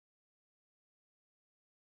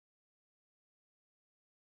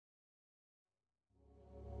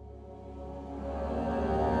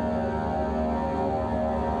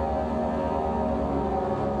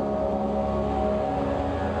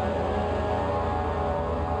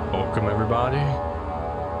Welcome everybody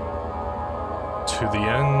to the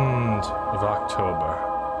end of October.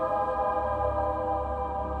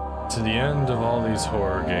 To the end of all these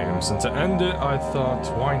horror games, and to end it I thought,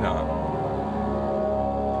 why not?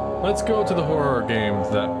 Let's go to the horror game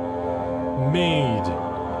that made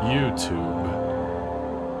YouTube.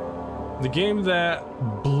 The game that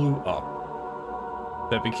blew up.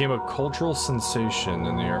 That became a cultural sensation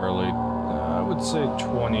in the early, I would say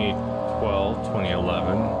 2012,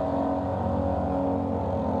 2011.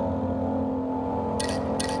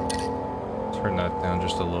 Turn that down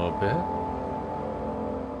just a little bit.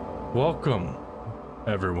 Welcome,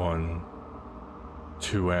 everyone,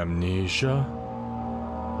 to Amnesia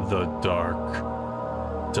The Dark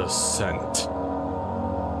Decent.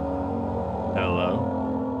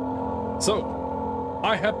 Hello? So,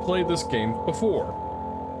 I have played this game before.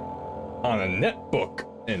 On a netbook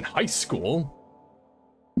in high school.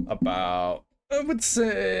 About, I would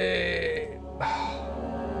say,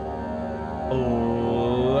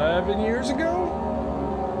 11 years ago?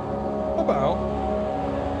 About.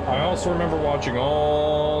 I also remember watching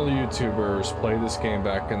all the YouTubers play this game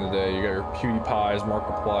back in the day. You got your PewDiePies,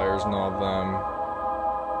 Markipliers, and all of them.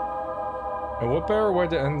 And what better way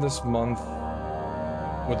to end this month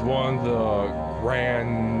with one of the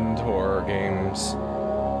grand horror games?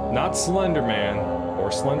 Not Slender Man,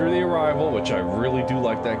 or Slender the Arrival, which I really do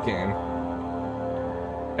like that game.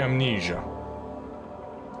 Amnesia.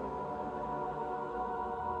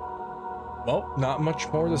 Well, not much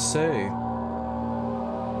more to say.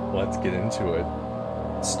 Let's get into it.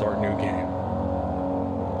 Start new game.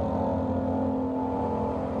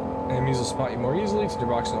 Enemies will spot you more easily,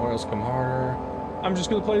 tinderbox and oils come harder. I'm just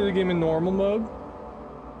gonna play the game in normal mode.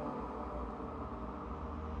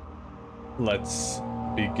 Let's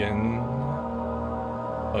begin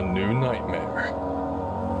a new nightmare.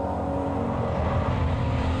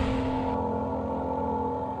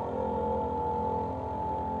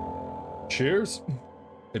 Cheers.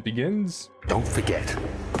 It begins. Don't forget,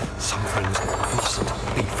 some things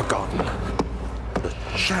mustn't be forgotten. The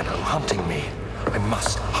shadow hunting me. I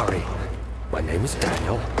must hurry. My name is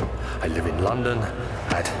Daniel. I live in London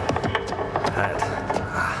at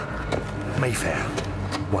Mayfair.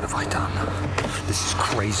 What have I done? This is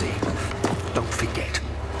crazy. Don't forget.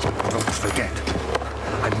 Don't forget.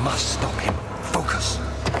 I must stop him. Focus.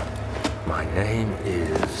 My name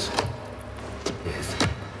is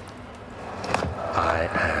I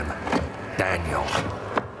am Daniel.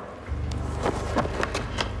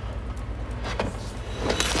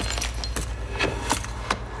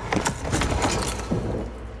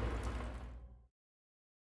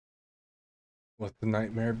 Let the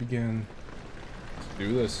nightmare begin. Let's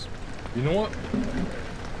do this. You know what?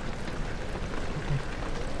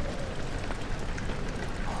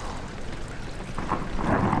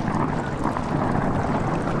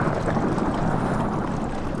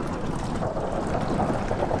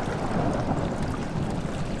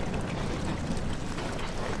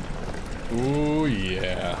 Ooh,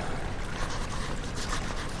 yeah.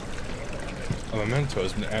 A memento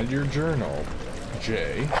has been added to your journal.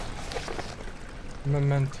 J.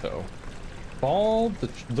 Memento. Follow the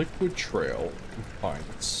liquid trail and find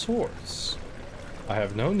its source. I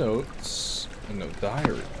have no notes and no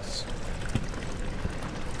diaries.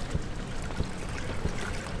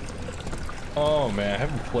 Oh man, I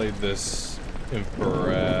haven't played this in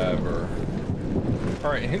forever.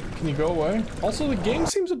 Alright, hint, can you go away? Also, the game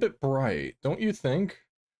seems a bit bright, don't you think?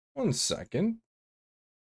 1 second.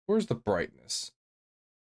 Where's the brightness?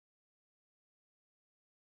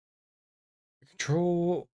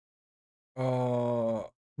 Control...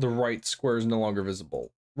 the right square is no longer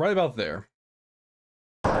visible. Right about there.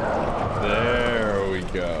 There we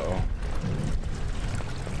go.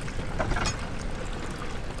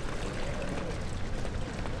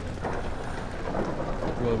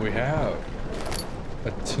 What do we have?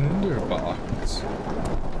 A tinderbox.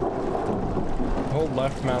 Hold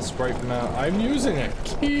left mouse, right mouse. I'm using a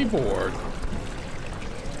keyboard.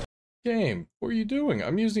 Game, what are you doing?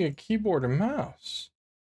 I'm using a keyboard and mouse.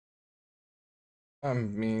 I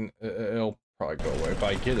mean, it'll probably go away, but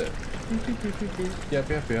I get it. Yep.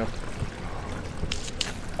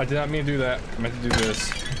 I did not mean to do that. I meant to do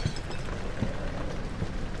this.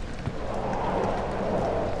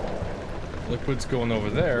 Liquid's going over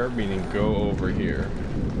there, meaning go over here.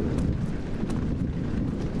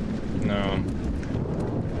 No.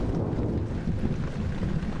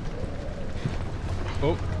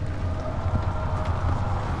 Oh.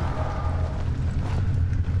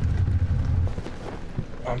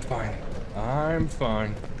 I'm fine. I'm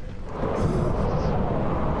fine.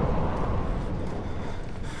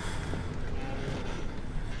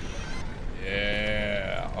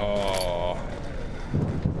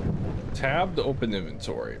 Tab to open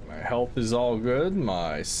inventory. My health is all good.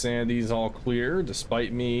 My sanity is all clear,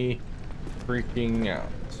 despite me freaking out.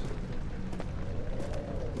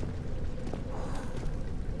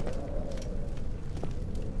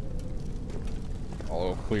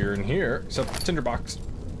 All clear in here, except the tinderbox.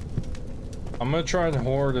 I'm gonna try and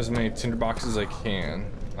hoard as many tinderboxes as I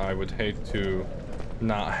can. I would hate to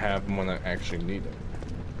not have them when I actually need them.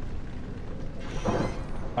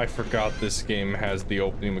 I forgot this game has the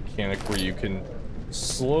opening mechanic where you can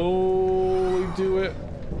slowly do it.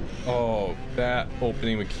 Oh, that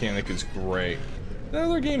opening mechanic is great. The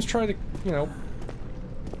other games try to, you know,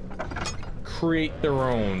 create their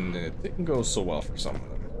own, and it didn't go so well for some of them.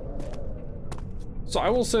 So I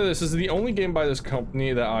will say this is the only game by this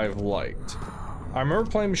company that I've liked. I remember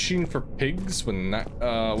playing Machine for Pigs when that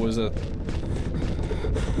was a...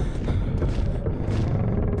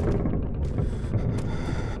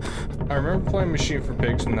 I remember playing Machine for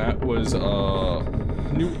Pigs when that was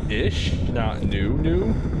new-ish, not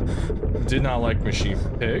new. Did not like Machine for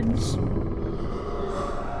Pigs.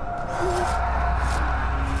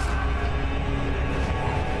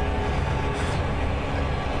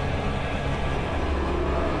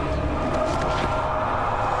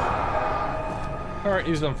 Alright,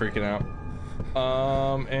 he's done freaking out.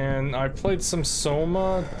 And I played some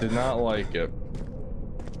Soma, did not like it.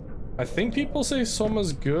 I think people say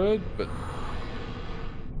Soma's good, but...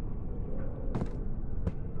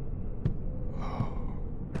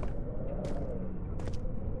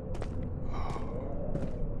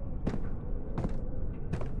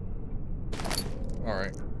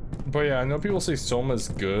 Alright. But yeah, I know people say Soma's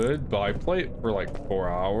good, but I played it for like 4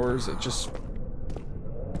 hours. It just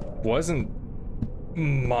wasn't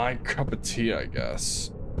my cup of tea, I guess.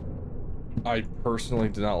 I personally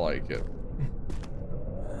did not like it.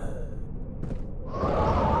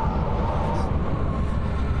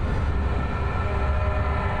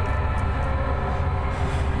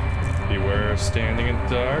 Beware of standing in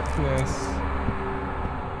darkness.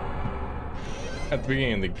 At the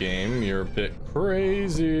beginning of the game, you're a bit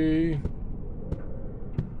crazy.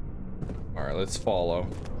 Alright, let's follow.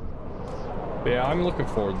 But yeah, I'm looking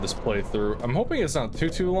forward to this playthrough. I'm hoping it's not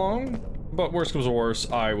too long, but worst comes to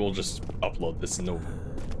worst, I will just upload this in over.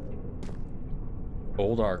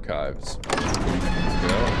 Old archives. Let's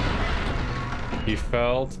go. He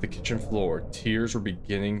fell to the kitchen floor. Tears were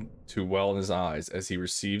beginning to well in his eyes as he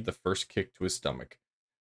received the first kick to his stomach.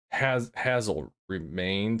 Hazel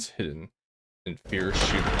remained hidden in fear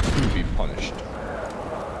she would be punished.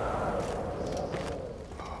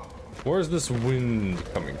 Where's this wind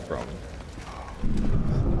coming from?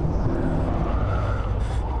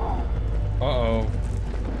 Uh-oh.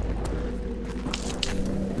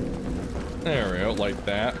 There we go, like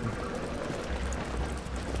that.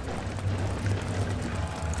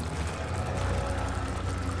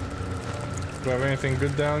 Do I have anything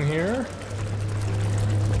good down here?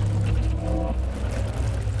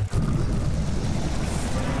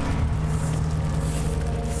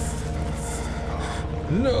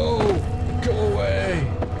 No! Go away!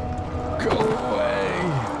 Go away!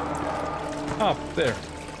 Up there.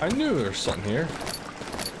 I knew there was something here.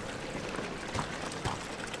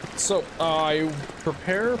 So, I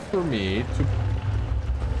prepare for me to...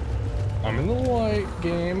 I'm in the light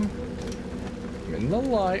game. I'm in the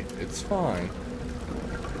light. It's fine.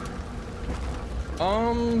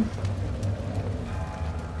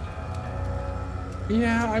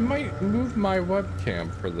 Yeah, I might move my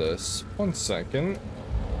webcam for this. 1 second.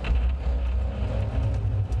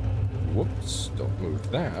 Whoops, don't move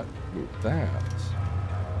that. Move that.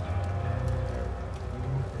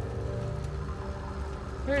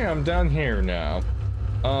 Hey, I'm down here now.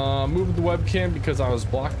 Moving the webcam because I was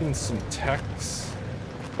blocking some text.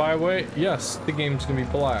 By the way, yes, the game's gonna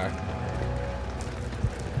be black.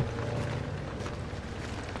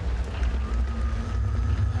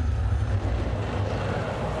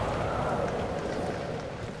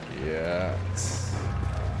 Yes.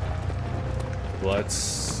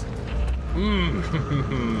 Let's...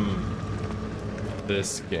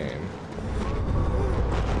 this game.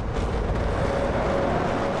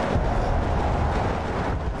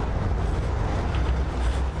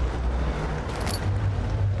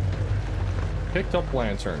 Picked up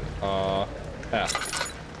lantern.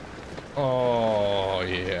 F. Oh,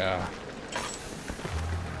 yeah.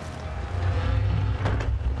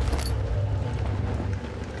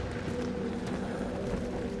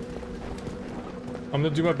 I'm gonna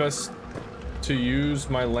do my best to use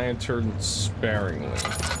my lantern sparingly.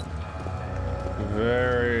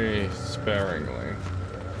 Very sparingly.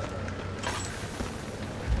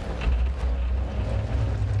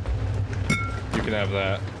 You can have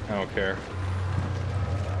that. I don't care.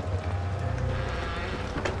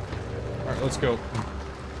 Alright, let's go.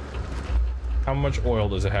 How much oil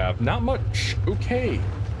does it have? Not much. Okay.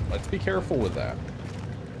 Let's be careful with that.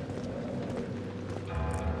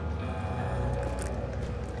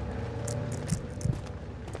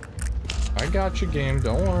 I got you, game.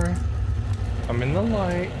 Don't worry. I'm in the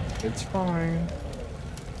light. It's fine.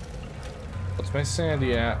 What's my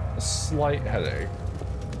sandy at? A slight headache.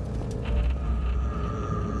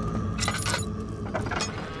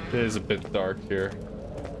 It is a bit dark here.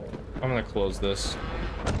 I'm gonna close this.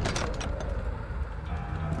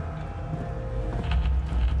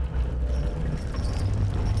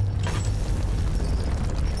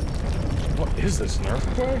 What is this, Nerf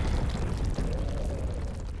play?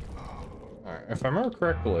 Alright, if I remember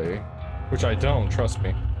correctly, which I don't, trust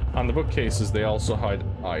me, on the bookcases they also hide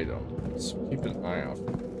items. Keep an eye out.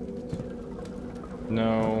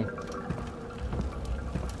 No.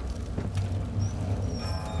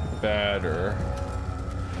 Better.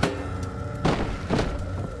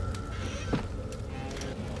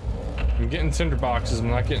 I'm getting tinder boxes, I'm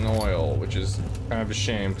not getting oil, which is kind of a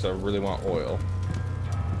shame because I really want oil.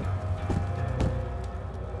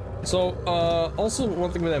 So, also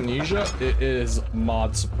one thing with Amnesia, it is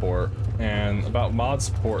mod support. And about mod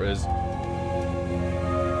support is, I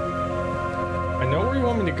know where you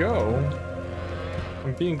want me to go.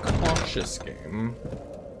 I'm being cautious, game.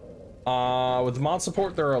 With mod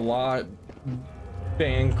support, there are a lot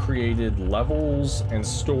fan created levels and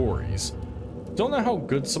stories. Don't know how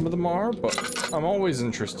good some of them are, but I'm always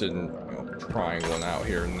interested in, you know, trying one out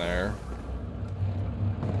here and there.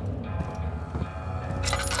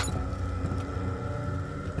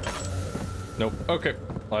 Nope. Okay,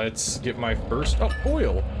 let's get my first. Oh,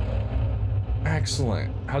 oil.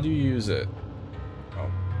 Excellent. How do you use it?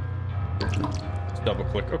 Oh, just double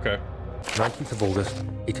click. Okay. 19th of August,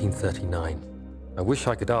 1839. I wish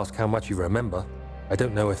I could ask how much you remember. I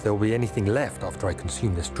don't know if there will be anything left after I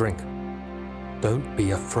consume this drink. Don't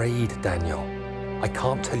be afraid, Daniel. I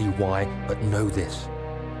can't tell you why, but know this.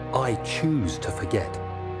 I choose to forget.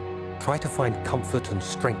 Try to find comfort and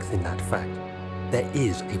strength in that fact. There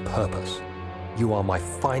is a purpose. You are my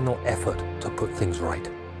final effort to put things right.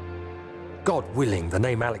 God willing, the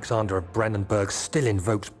name Alexander of Brandenburg still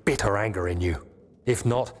invokes bitter anger in you. If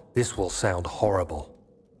not, this will sound horrible.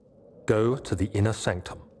 Go to the inner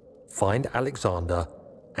sanctum, find Alexander,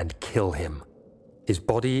 and kill him. His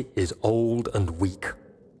body is old and weak,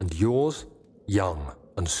 and yours, young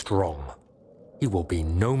and strong. He will be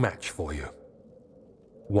no match for you.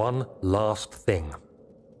 One last thing.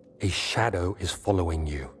 A shadow is following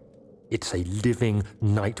you. It's a living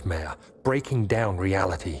nightmare, breaking down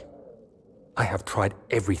reality. I have tried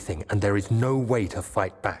everything, and there is no way to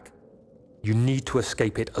fight back. You need to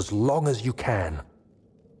escape it as long as you can.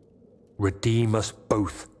 Redeem us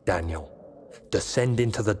both, Daniel. Descend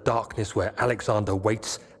into the darkness where Alexander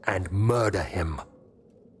waits and murder him.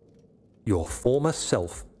 Your former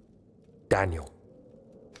self, Daniel.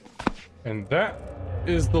 And that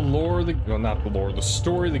is the lore of the... well, not the lore, the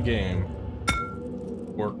story of the game.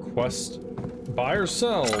 We're quest by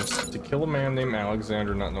ourselves to kill a man named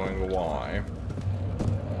Alexander, not knowing why.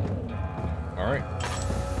 Alright.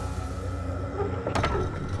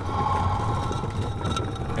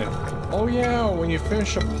 Oh yeah, when you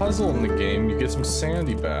finish a puzzle in the game, you get some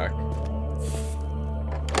sandy back.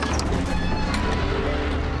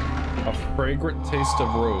 A fragrant taste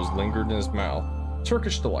of rose lingered in his mouth.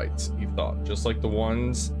 Turkish delights, he thought, just like the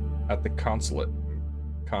ones at the consulate.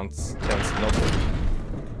 Constantinople.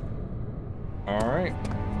 Alright.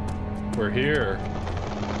 We're here.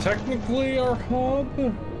 Technically our hub?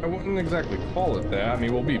 I wouldn't exactly call it that. I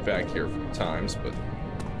mean, we'll be back here a few times, but...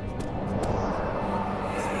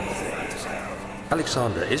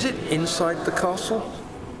 Alexander, is it inside the castle?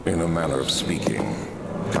 In a manner of speaking.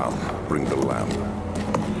 Come, bring the lamp.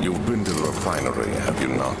 You've been to the refinery, have you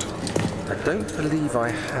not? I don't believe I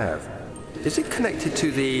have. Is it connected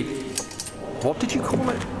to the... what did you call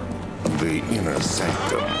it? The inner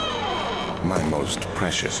sanctum. My most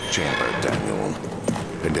precious chamber, Daniel.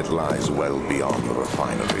 And it lies well beyond the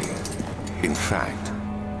refinery. In fact,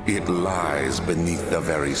 it lies beneath the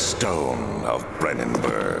very stone of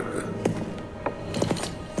Brandenburg.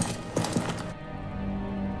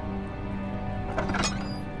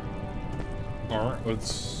 Alright,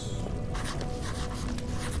 let's...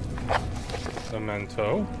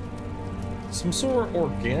 Memento. Some sort of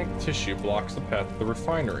organic tissue blocks the path to the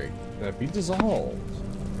refinery. Can it be dissolved?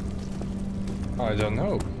 I don't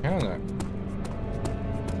know, can it?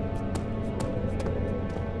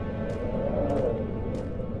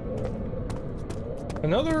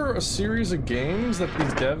 Another series of games that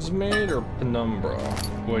these devs made are Penumbra,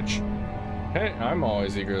 which, hey, I'm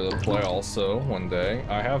always eager to play also one day.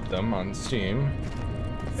 I have them on Steam.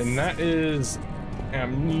 And that is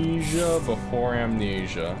Amnesia before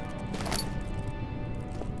Amnesia.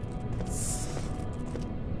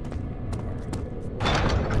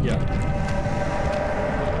 Yeah.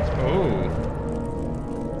 Oh.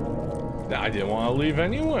 I didn't want to leave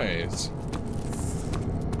anyways.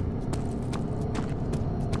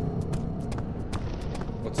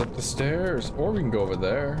 What's up the stairs? Or we can go over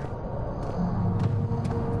there.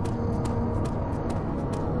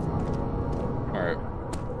 Alright.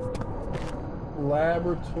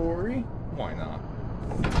 Laboratory? Why not?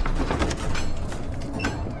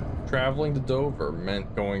 Traveling to Dover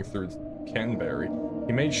meant going through Canterbury.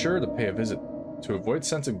 He made sure to pay a visit to avoid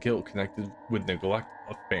sense of guilt connected with neglect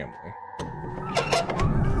of family.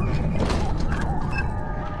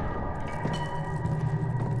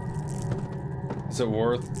 Is it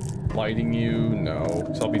worth lighting you? No,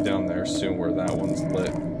 because I'll be down there soon where that one's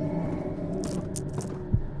lit.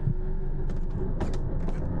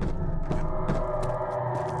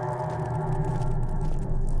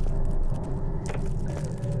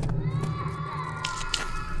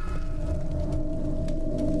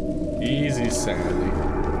 Easy, Sandy.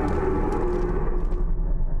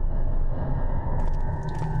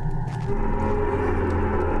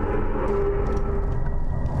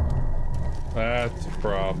 That's a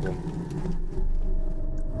problem.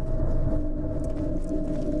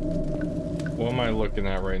 What am I looking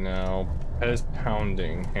at right now? Head is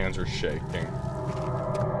pounding, hands are shaking.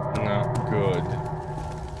 Not good.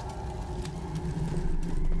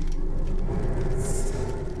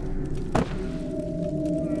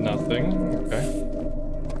 Nothing, okay.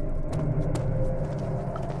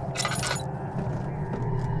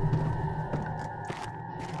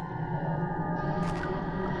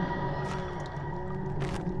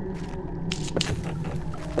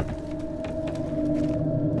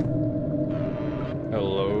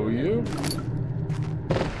 Hello, you?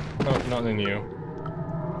 Oh, not in you.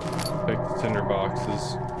 Pick the tinder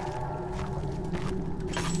boxes.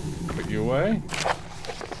 Put you away.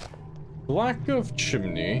 The lack of a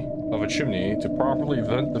chimney to properly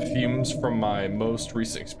vent the fumes from my most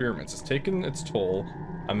recent experiments has taken its toll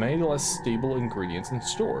on many less stable ingredients in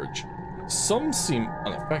storage. Some seem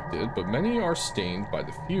unaffected, but many are stained by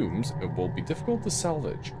the fumes and will be difficult to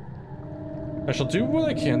salvage. I shall do what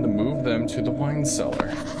I can to move them to the wine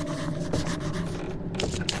cellar.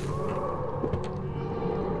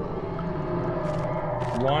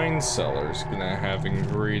 Wine cellar's gonna have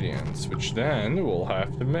ingredients, which then we'll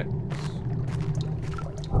have to mix.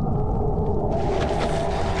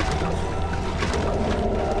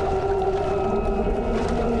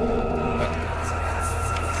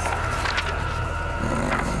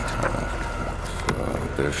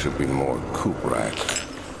 There should be more coop racks.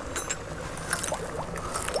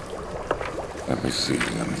 Let me see.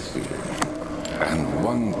 And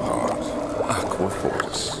one part aqua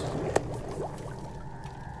fortis.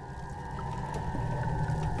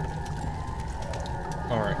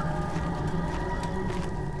 All right.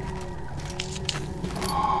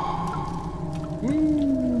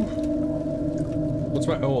 Woo. What's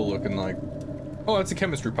my oil looking like? Oh, that's a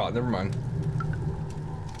chemistry pot. Never mind.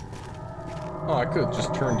 Oh, I could have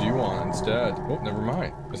just turned you on instead. Oh, never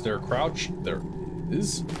mind. Is there a crouch? There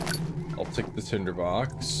is. I'll take the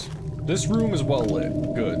tinderbox. This room is well lit.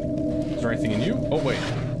 Good. Is there anything in you? Oh, wait.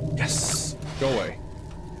 Yes. Go away.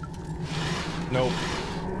 Nope.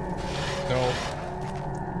 No.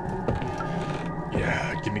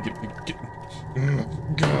 Yeah, get me. Get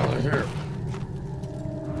out of here.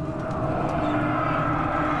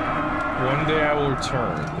 One day I will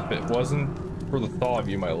return. If it wasn't for the thought of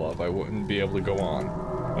you, my love, I wouldn't be able to go on.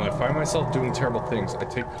 When I find myself doing terrible things, I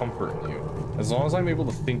take comfort in you. As long as I'm able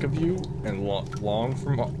to think of you and long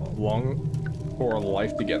for a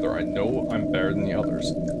life together, I know I'm better than the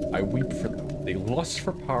others. I weep for them. They lust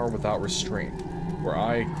for power without restraint, where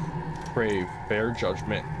I crave fair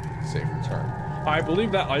judgment, safe return. I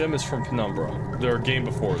believe that item is from Penumbra, their game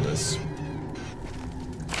before this.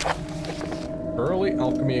 Early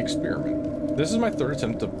alchemy experiment. This is my third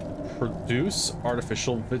attempt to produce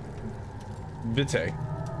artificial vitae.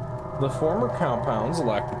 The former compounds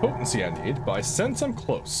lack the potency I need, but I sense I'm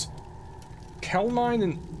close. Calamine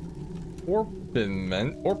and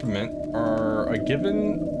orpiment are a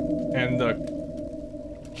given, and the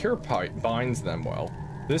curepite binds them well.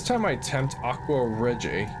 This time I attempt aqua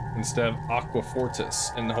regia instead of aqua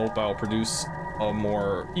fortis in the hope I'll produce a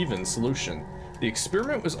more even solution. The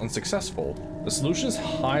experiment was unsuccessful. The solution is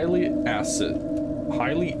highly acid,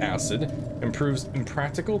 highly acid and proves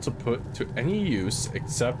impractical to put to any use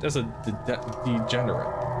except as a degenerant.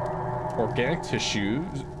 Organic tissue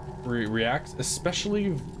reacts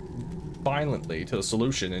especially violently to the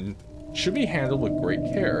solution and should be handled with great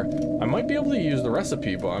care. I might be able to use the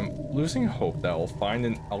recipe, but I'm losing hope that I'll find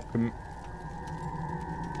an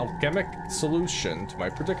alchemic solution to my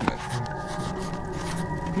predicament.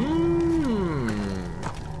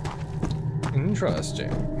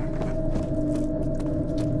 Interesting.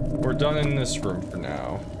 We're done in this room for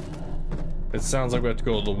now. It sounds like we have to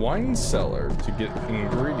go to the wine cellar to get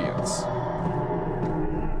ingredients.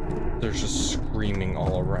 There's just screaming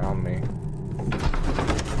all around me.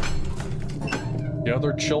 The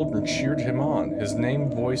other children cheered him on, his name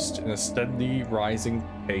voiced in a steadily rising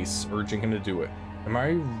pace, urging him to do it. Am I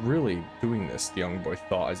really doing this? The young boy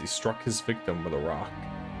thought as he struck his victim with a rock.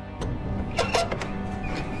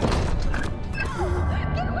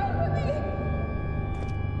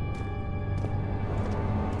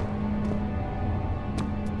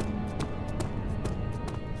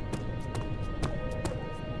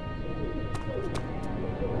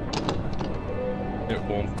 It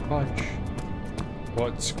won't budge.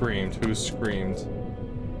 What screamed? Who screamed?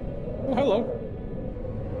 Oh,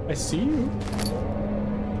 hello. I see you.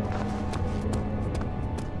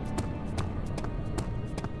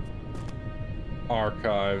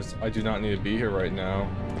 Archives. I do not need to be here right now.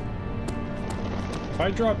 If I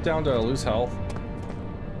drop down, do I lose health?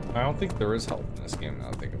 I don't think there is health in this game now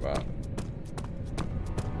I think about it.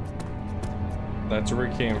 That's where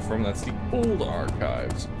we came from. That's the old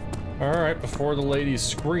archives. Alright, before the lady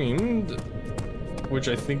screamed, which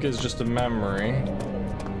I think is just a memory.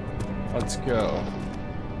 Let's go.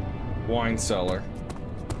 Wine cellar.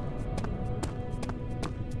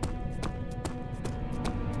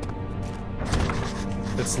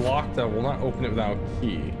 It's locked. I will not open it without a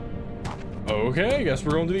key. Okay, I guess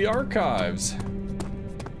we're going to the archives.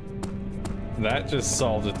 That just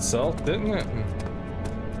solved itself, didn't it?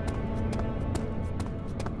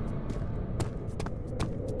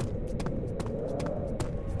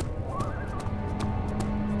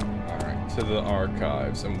 To the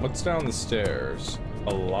archives. And what's down the stairs? A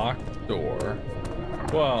locked door.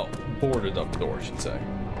 Well, boarded up door, I should say.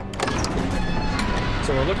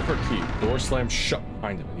 So we're looking for a key. Door slammed shut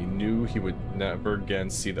behind him, and he knew he would never again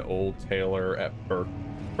see the old tailor at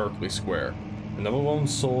Berkeley Square. Another lone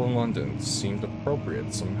soul in London seemed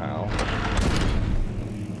appropriate somehow.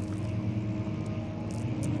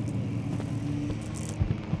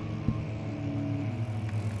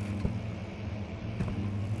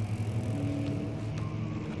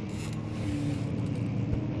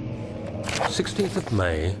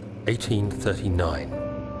 May 1839.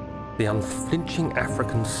 The unflinching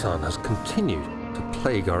African sun has continued to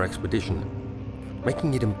plague our expedition,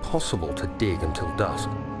 making it impossible to dig until dusk.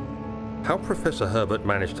 How Professor Herbert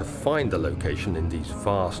managed to find the location in these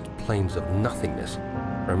vast plains of nothingness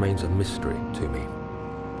remains a mystery to me.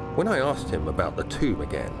 When I asked him about the tomb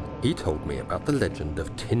again, he told me about the legend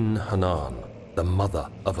of Tin Hanan, the mother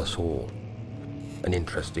of us all. An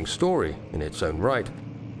interesting story in its own right,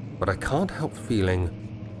 but I can't help feeling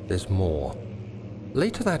there's more.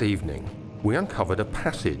 Later that evening, we uncovered a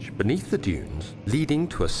passage beneath the dunes leading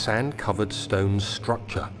to a sand-covered stone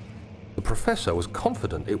structure. The professor was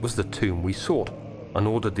confident it was the tomb we sought and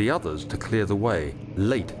ordered the others to clear the way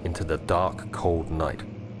late into the dark, cold night.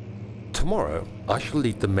 Tomorrow, I shall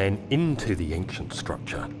lead the men into the ancient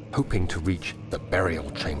structure, hoping to reach the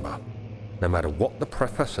burial chamber. No matter what the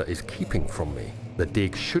professor is keeping from me, the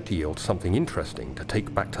dig should yield something interesting to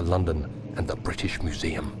take back to London and the British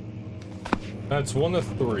Museum. That's 1 of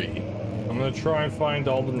 3. I'm gonna try and find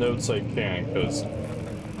all the notes I can, because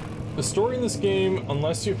the story in this game,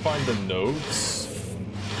 unless you find the notes,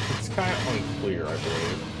 it's kind of unclear, I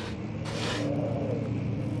believe.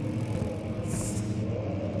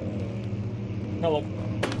 Hello.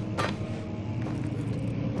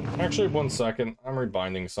 Actually, 1 second. I'm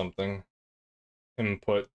rebinding something.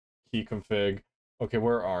 Input, key config. Okay,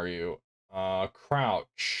 where are you?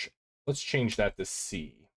 Crouch. Let's change that to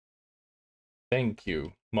C. Thank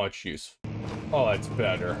you. Much use. Oh, that's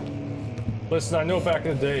better. Listen, I know back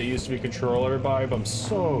in the day it used to be control everybody, but I'm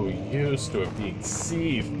so used to it being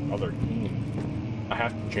C from other games. I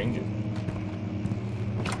have to change it.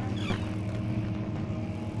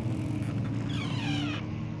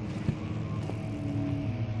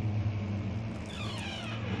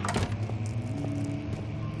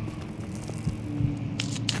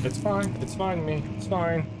 It's fine. It's fine to me. It's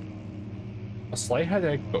fine. A slight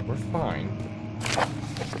headache, but we're fine.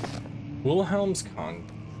 Wilhelm's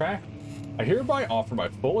contract? I hereby offer my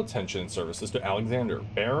full attention and services to Alexander,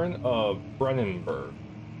 Baron of Brennenburg.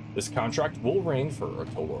 This contract will reign for a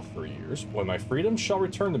total of 3 years. When my freedom shall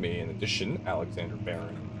return to me, in addition, Alexander,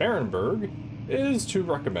 Baron of Barenberg, is to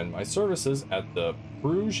recommend my services at the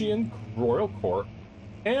Prussian Royal Court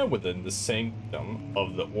and within the sanctum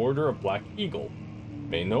of the Order of Black Eagle.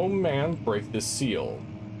 May no man break this seal.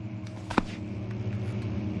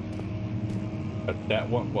 But that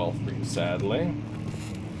went well for you, sadly.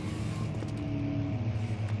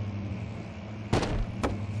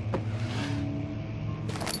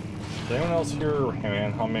 Is anyone else here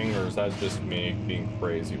hand humming, or is that just me being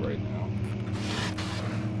crazy right now?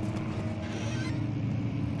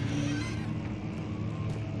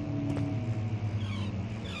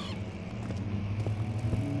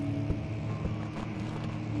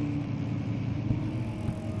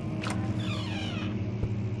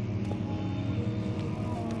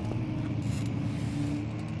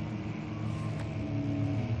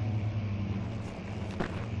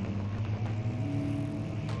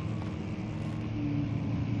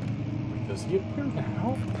 Does he appear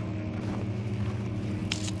now?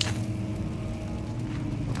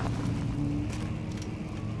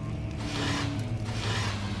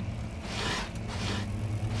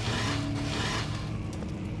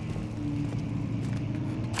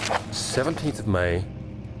 "17th of May,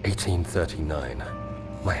 1839.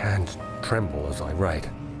 My hands tremble as I write.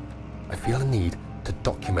 I feel a need to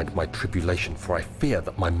document my tribulation, for I fear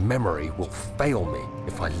that my memory will fail me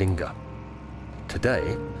if I linger.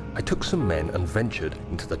 Today, I took some men and ventured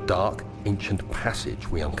into the dark, ancient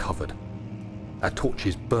passage we uncovered. Our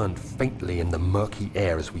torches burned faintly in the murky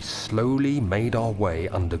air as we slowly made our way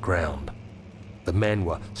underground. The men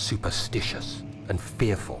were superstitious and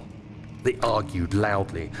fearful. They argued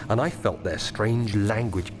loudly, and I felt their strange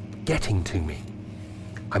language getting to me.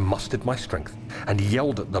 I mustered my strength and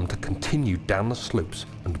yelled at them to continue down the slopes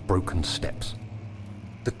and broken steps.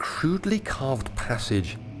 The crudely carved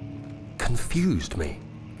passage confused me.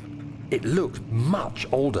 It looked much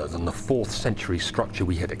older than the 4th century structure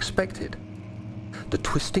we had expected. The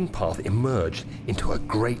twisting path emerged into a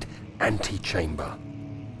great antechamber.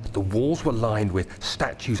 The walls were lined with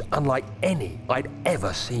statues unlike any I'd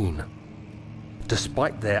ever seen.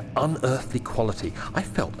 Despite their unearthly quality, I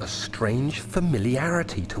felt a strange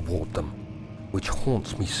familiarity toward them, which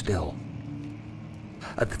haunts me still.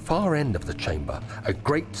 At the far end of the chamber, a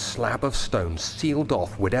great slab of stone sealed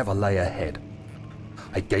off whatever lay ahead.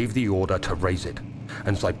 I gave the order to raise it,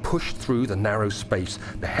 and as I pushed through the narrow space,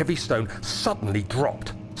 the heavy stone suddenly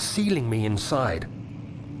dropped, sealing me inside.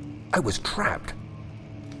 I was trapped.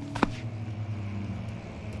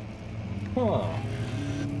 Huh.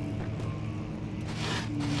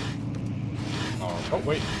 Oh,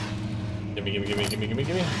 wait. Gimme.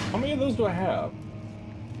 How many of those do I have?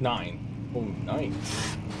 9. Oh,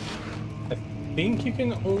 nice. I think you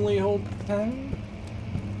can only hold 10?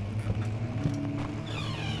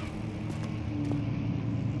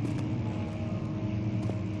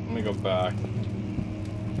 Let me go back.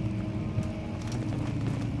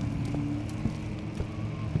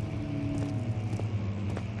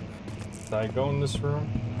 Did I go in this room?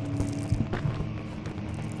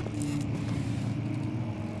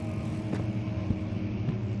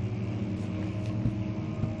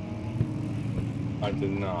 I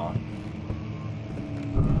did not.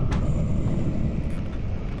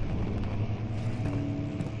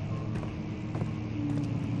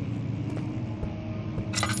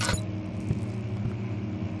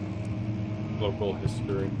 Local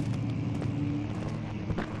history.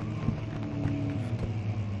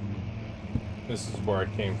 This is where I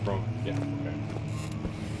came from. Yeah, okay.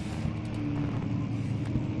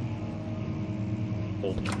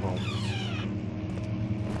 Old homes.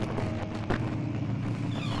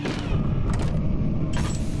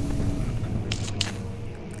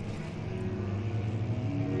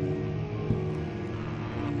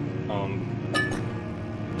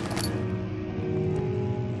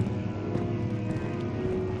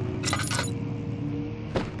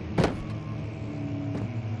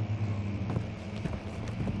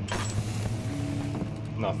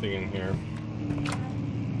 Nothing in here.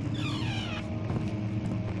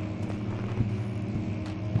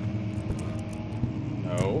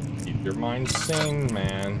 No, keep your mind sane,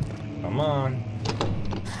 man. Come on.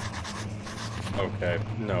 Okay,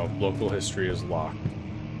 no, local history is locked.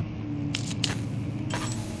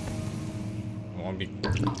 I want to be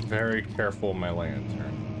very careful with my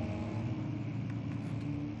lantern.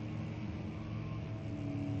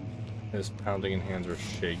 His pounding and hands are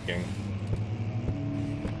shaking.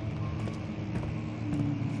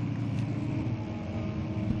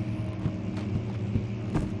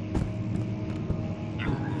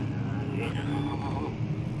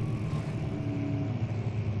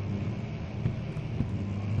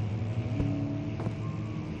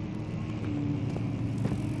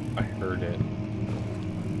 heard it.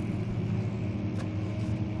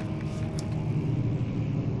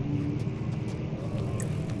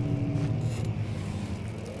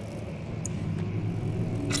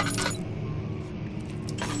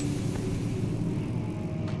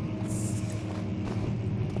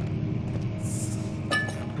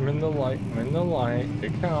 I'm in the light, I'm in the light,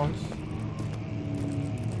 it counts.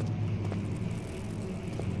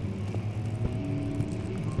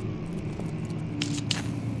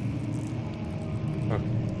 Okay.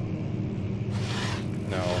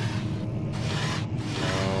 No.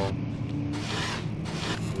 No.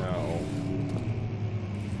 No.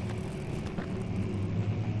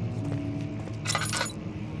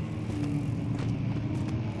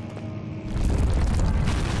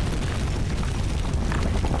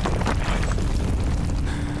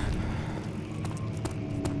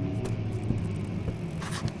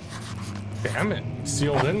 Damn it,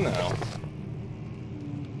 sealed in now.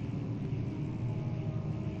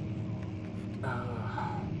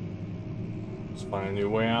 Let's find a new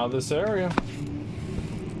way out of this area.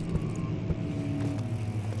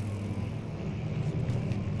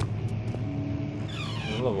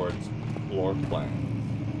 In other words, floor plan.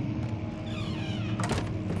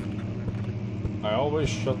 I always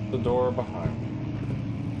shut the door behind me.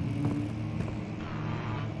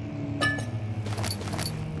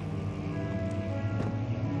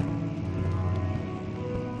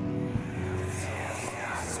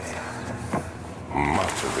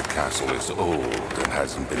 Is old and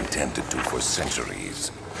hasn't been tended to for centuries.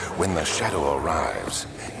 When the shadow arrives,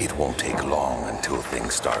 it won't take long until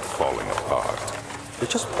things start falling apart. We're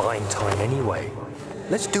just buying time anyway.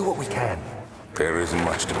 Let's do what we can. There isn't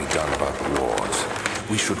much to be done about the walls.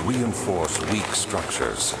 We should reinforce weak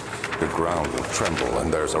structures. The ground will tremble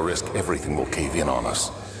and there's a risk everything will cave in on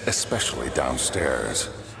us, especially downstairs.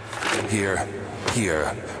 Here,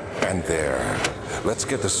 and there. Let's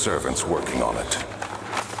get the servants working on it.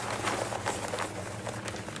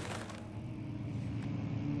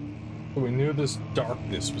 We knew this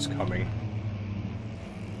darkness was coming.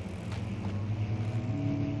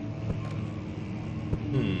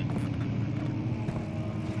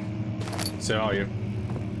 So how are you?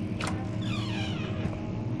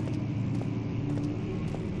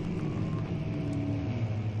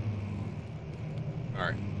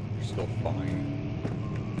 Alright, you're still fine.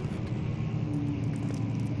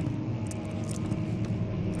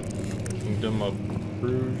 Kingdom of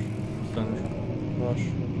Bruges, Central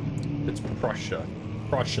Russia. It's Prussia.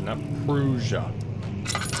 Prussia, not Prussia.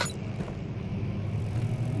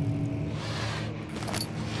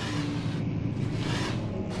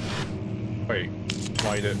 Wait,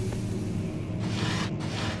 light it.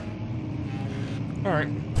 Alright.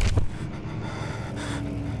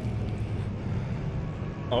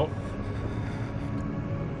 Oh.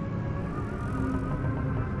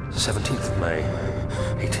 17th of May,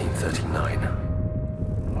 1839.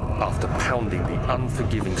 After pounding the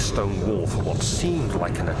unforgiving stone wall for what seemed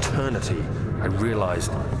like an eternity, I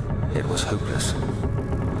realized it was hopeless.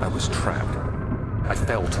 I was trapped. I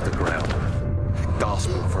fell to the ground,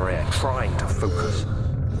 gasping for air, trying to focus.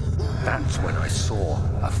 That's when I saw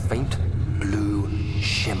a faint blue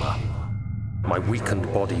shimmer. My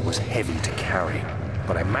weakened body was heavy to carry,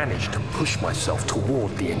 but I managed to push myself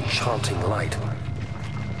toward the enchanting light.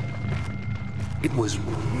 It was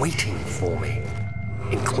waiting for me.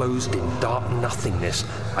 Enclosed in dark nothingness,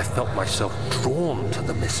 I felt myself drawn to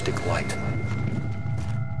the mystic light.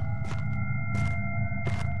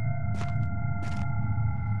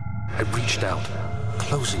 I reached out,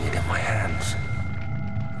 closing it in my hands.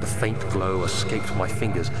 The faint glow escaped my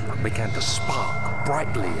fingers and began to spark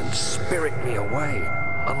brightly and spirit me away,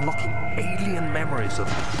 unlocking alien memories of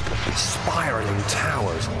spiraling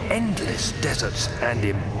towers, endless deserts, and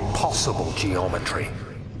impossible geometry.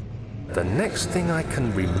 The next thing I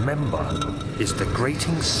can remember is the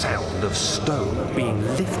grating sound of stone being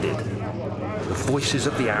lifted, the voices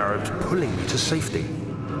of the Arabs pulling me to safety,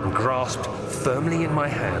 and grasped firmly in my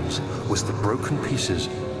hands was the broken pieces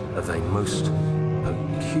of a most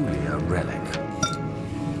peculiar relic.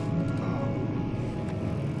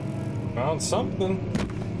 Found something.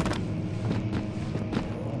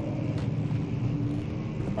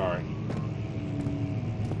 Alright.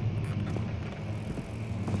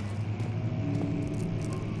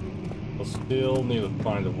 We'll still need to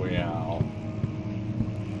find a way out.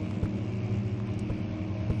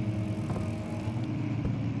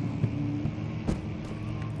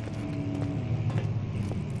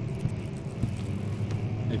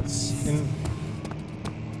 It's in...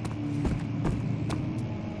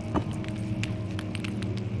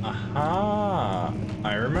 Aha!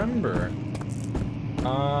 I remember.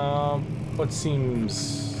 what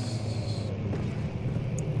seems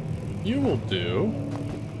you will do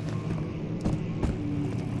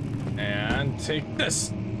and take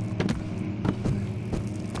this.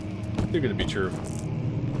 Too good to be true.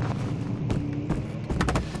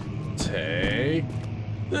 Take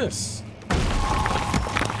this.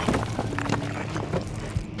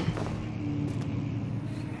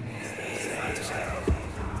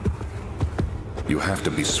 You have to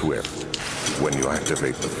be swift when you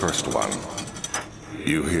activate the first one.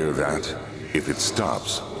 You hear that? If it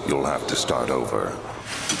stops, you'll have to start over.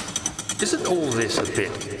 Isn't all this a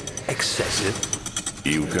bit excessive?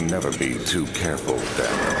 You can never be too careful,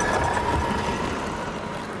 Daniel.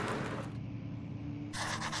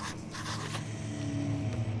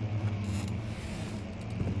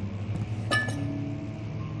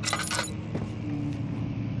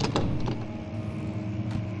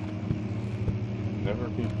 Never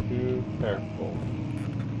be too careful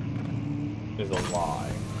is a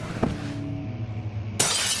lie.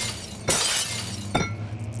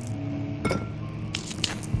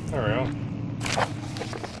 There we go.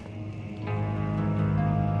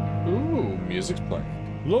 Ooh, music's playing.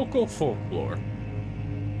 Local folklore.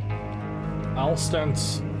 Almostward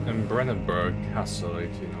and Brennenburg Castle,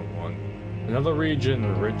 1801. Another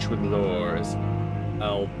region rich with lore is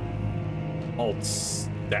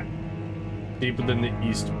Almostward. Deep within the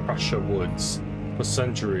East Prussia woods, for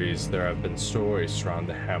centuries there have been stories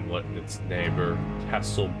surrounding the hamlet and its neighbor,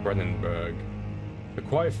 Castle Brennenburg. The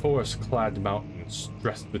quiet forest-clad mountains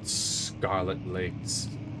dressed with scarlet lakes.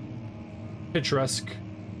 Picturesque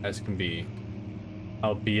as can be,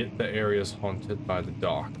 albeit the area is haunted by the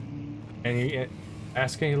dark.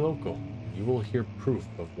 Ask any local, you will hear proof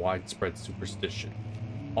of widespread superstition.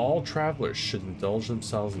 All travelers should indulge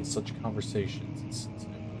themselves in such conversations, since it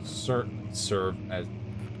will certainly serve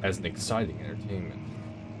as an exciting entertainment.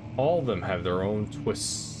 All of them have their own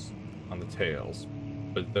twists on the tales,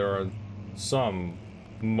 but there are some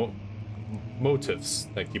motifs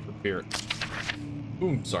that keep appearing.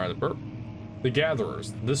 Boom, sorry the burp. The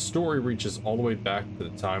Gatherers. This story reaches all the way back to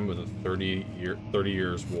the time of the 30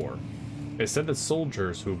 Years' War. It said that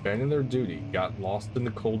soldiers who abandoned their duty got lost in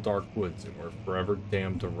the cold dark woods and were forever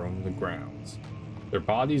damned to roam the grounds. Their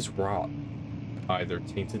bodies rot by their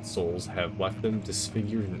tainted souls have left them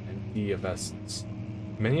disfigured and empty of essence.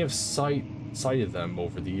 Many have cited them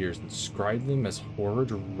over the years and described them as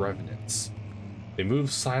horrid revenants. They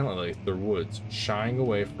move silently through the woods, shying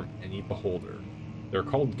away from any beholder. They're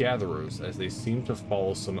called Gatherers as they seem to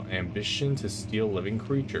follow some ambition to steal living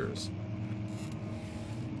creatures.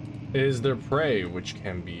 It is their prey which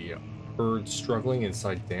can be heard struggling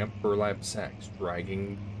inside damp burlap sacks,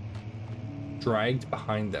 dragged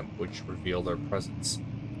behind them, which reveal their presence.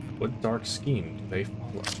 What dark scheme do they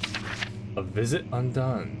follow? A visit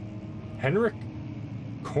undone. Henrik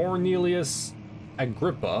Cornelius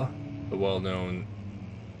Agrippa, the well-known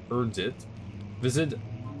erudite, visited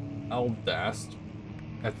Almostward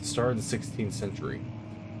at the start of the 16th century.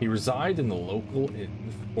 He resided in the local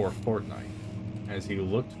inn for a fortnight, as he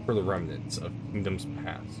looked for the remnants of kingdoms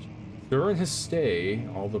past. During his stay,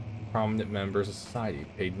 all the prominent members of society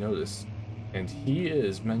paid notice, and he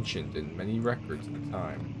is mentioned in many records at the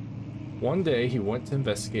time. One day, he went to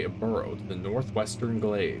investigate a burrow to the northwestern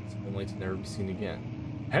glades, only to never be seen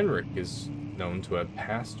again. Henrik is known to have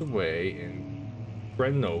passed away in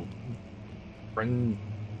Grenoble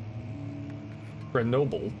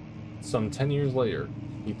some 10 years later.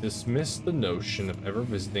 He dismissed the notion of ever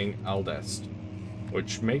visiting Almostward,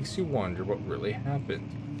 which makes you wonder what really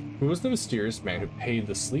happened. Who was the mysterious man who paid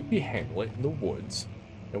the sleepy hamlet in the woods,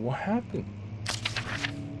 and what happened?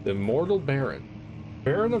 The immortal Baron.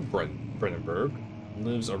 Baron of Brennenburg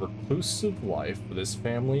lives a reclusive life with his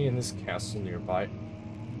family in his castle nearby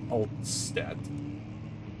Almostward.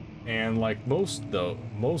 And like most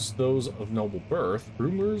those of noble birth,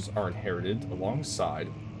 rumors are inherited alongside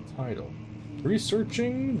the title.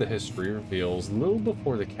 Researching the history reveals little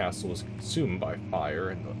before the castle was consumed by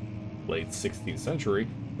fire in the late 16th century,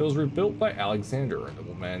 it was rebuilt by Alexander, a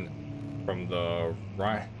nobleman from the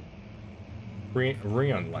Rhine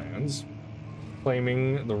lands,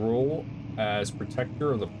 claiming the role as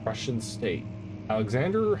protector of the Prussian state.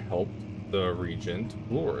 Alexander helped the region to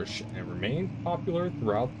flourish and remained popular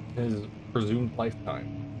throughout his presumed lifetime.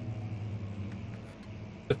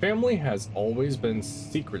 The family has always been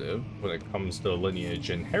secretive when it comes to lineage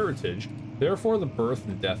and heritage, therefore the birth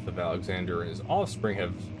and death of Alexander and his offspring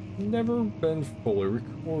have never been fully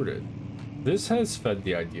recorded. This has fed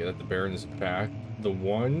the idea that the Baron is in fact the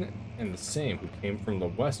one and the same who came from the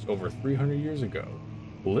west over 300 years ago,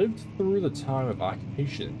 lived through the time of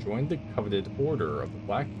occupation, and joined the coveted Order of the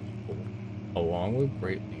Black People along with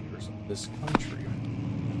great leaders of this country.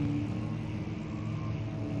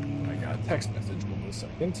 I got a text message. Hold on a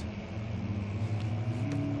second.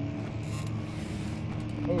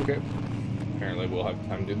 Okay. Apparently we'll have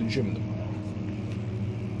time to do the gym tomorrow.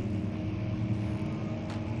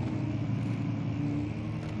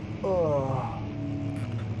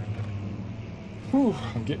 Whew,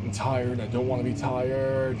 I'm getting tired. I don't want to be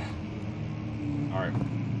tired. Alright.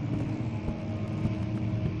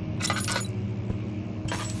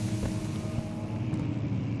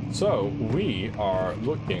 So, we are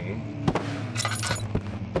looking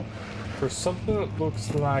for something that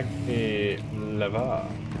looks like a lever.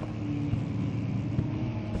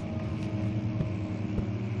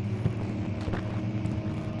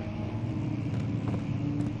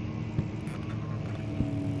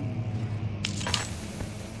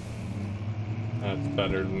 That's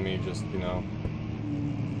better than me just, you know.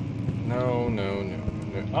 No, no, no,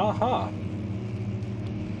 no. Aha!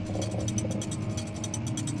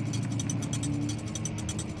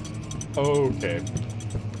 Okay.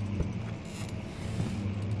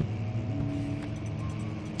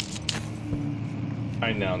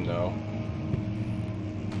 I now know.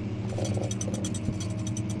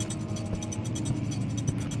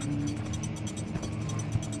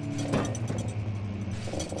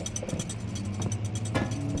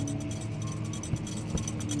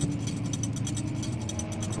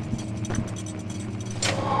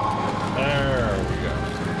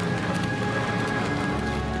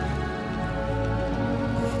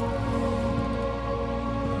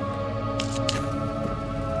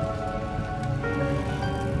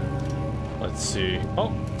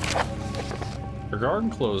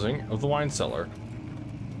 Regarding closing of the wine cellar.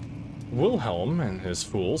 Wilhelm and his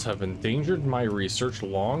fools have endangered my research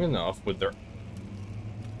long enough with their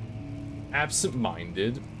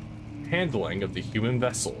absent-minded handling of the human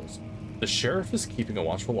vessels. The sheriff is keeping a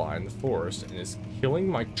watchful eye on the forest and is killing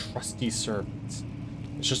my trusty servants.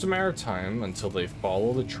 It's just a matter of time until they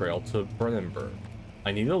follow the trail to Brennenburg.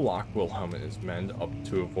 I need to lock Wilhelm and his men up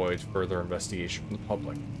to avoid further investigation from the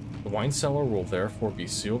public. The wine cellar will therefore be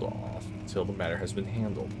sealed off until the matter has been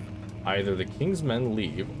handled. Either the king's men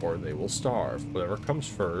leave or they will starve. Whatever comes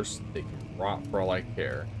first, they can rot for all I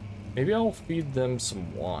care. Maybe I'll feed them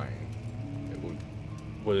some wine. It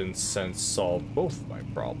would in a sense solve both my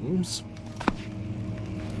problems.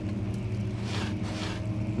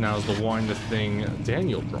 Now's the wine the thing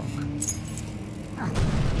Daniel drunk.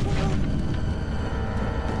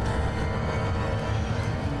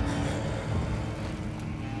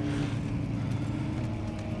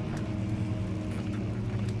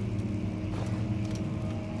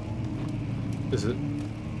 Is it?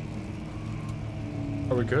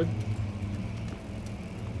 Are we good?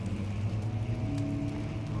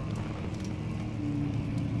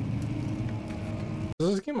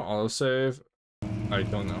 Does this game autosave? I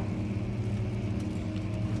don't know.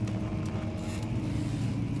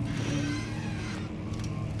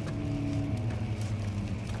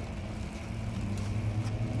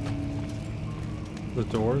 The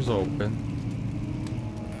door's open.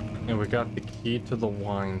 And we got the key to the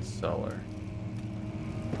wine cellar.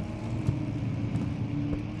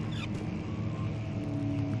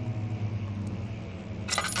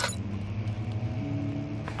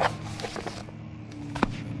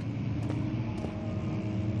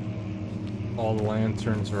 All the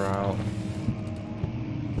lanterns are out.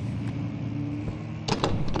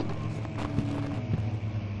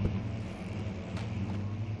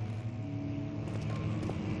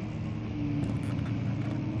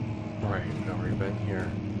 Right, we've already been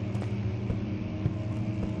here.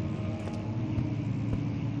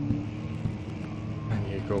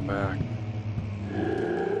 And you go back.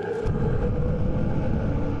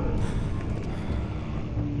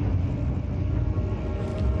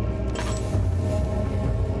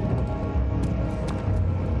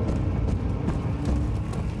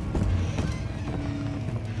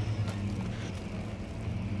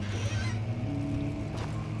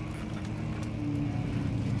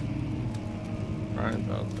 Right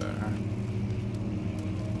about there.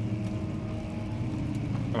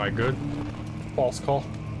 Am I good? False call.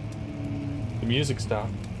 The music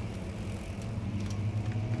stopped.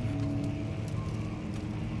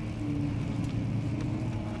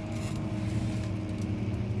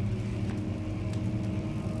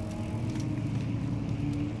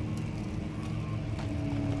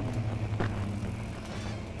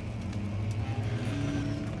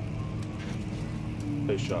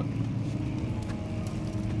 They shut.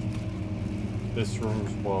 This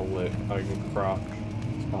room's well lit. I can crouch.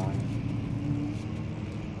 It's fine.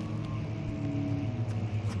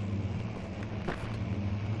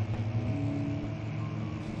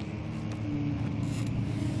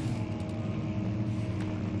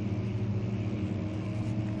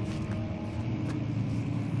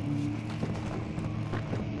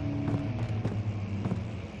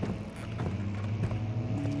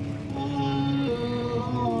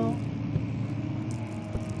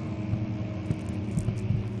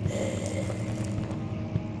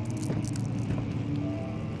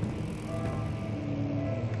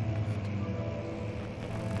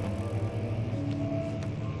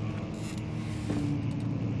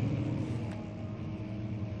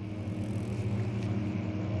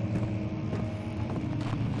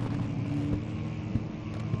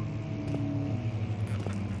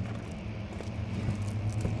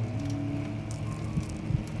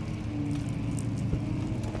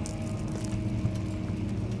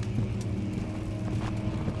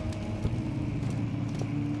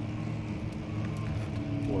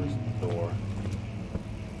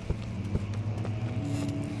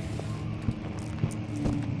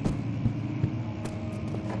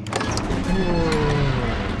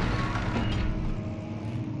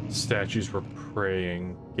 statues were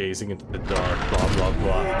praying, gazing into the dark, blah, blah,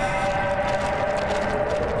 blah.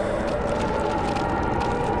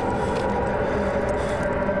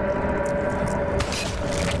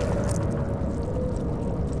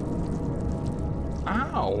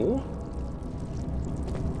 Ow!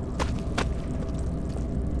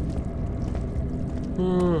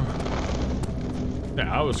 Yeah,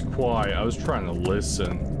 I was quiet. I was trying to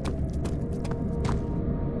listen.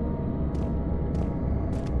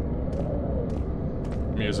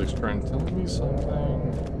 Music's trying to tell me something.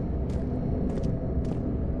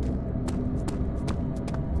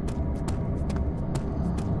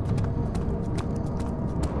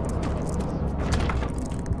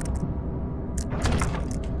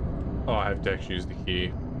 Oh, I have to actually use the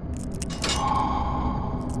key.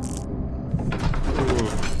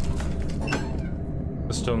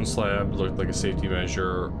 The stone slab looked like a safety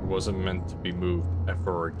measure, wasn't meant to be moved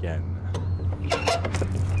ever again.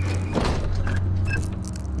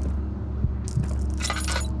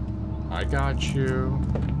 I got you.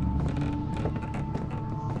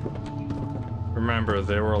 Remember,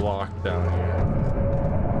 they were locked down here.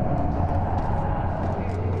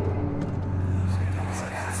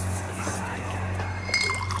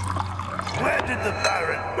 Where did the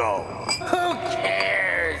Baron go? Who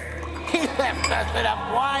cares? He left us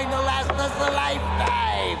enough wine to last us a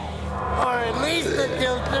lifetime. Or at least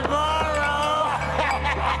until tomorrow.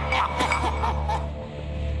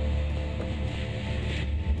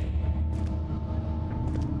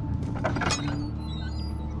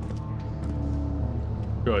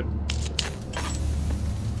 Good.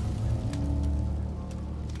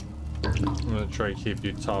 I'm gonna try to keep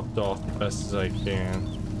you topped off the best as I can.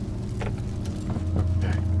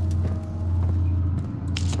 Okay.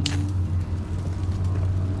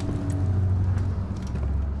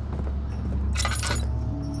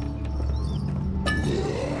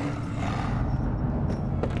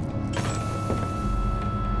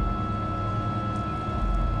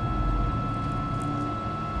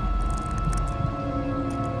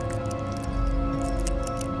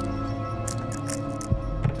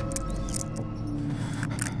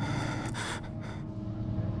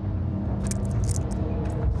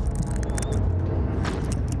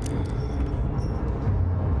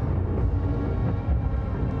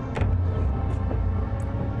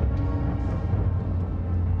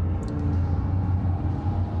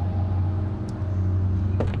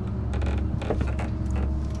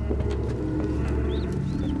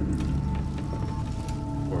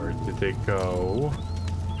 They go.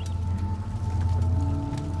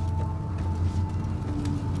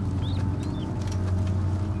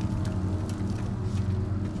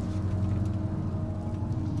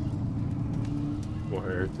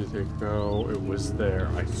 Where did it go? It was there.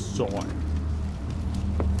 I saw it.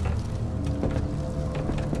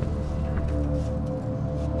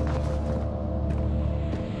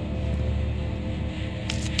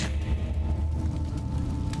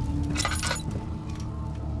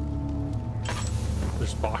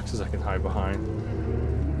 Boxes I can hide behind.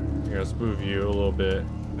 Here, let's move you a little bit,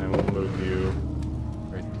 and then we'll move you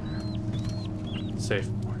right there. Safe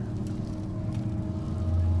point.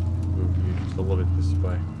 Move you just a little bit this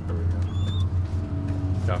way. There we go.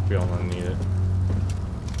 Got a feeling I need it.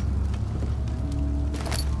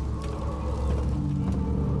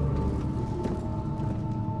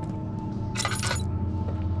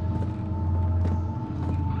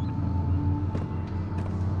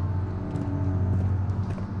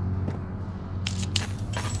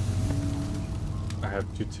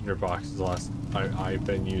 Two tinder boxes last. I've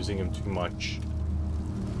been using them too much.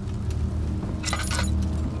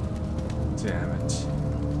 Damn it.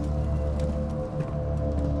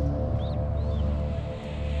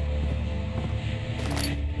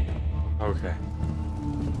 Okay.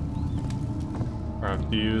 I have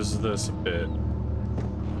to use this a bit.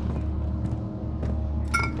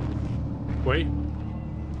 Wait.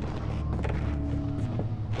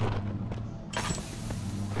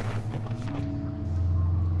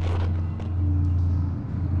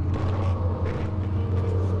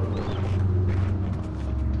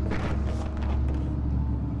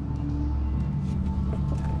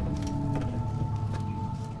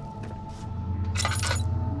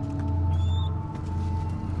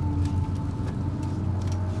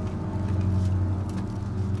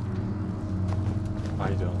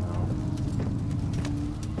 I don't know.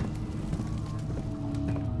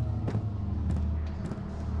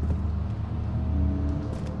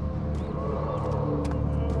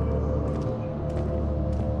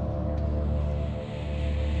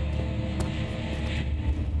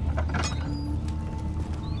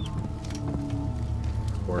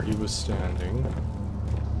 Where he was standing.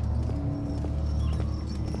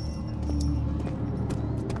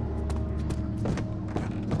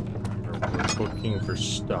 looking for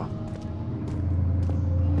stuff.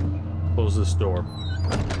 Close this door.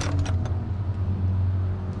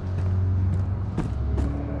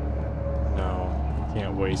 No,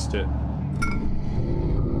 can't waste it.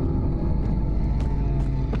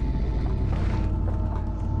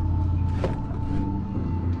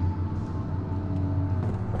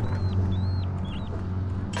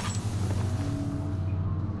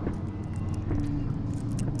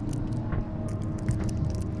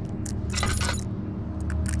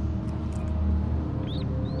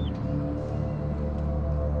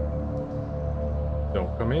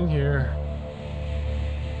 Don't come in here.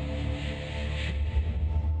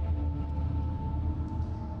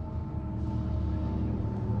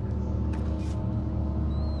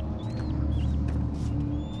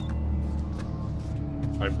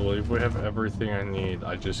 I believe we have everything I need.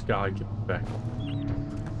 I just gotta get back to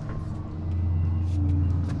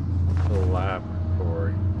the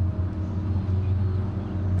laboratory.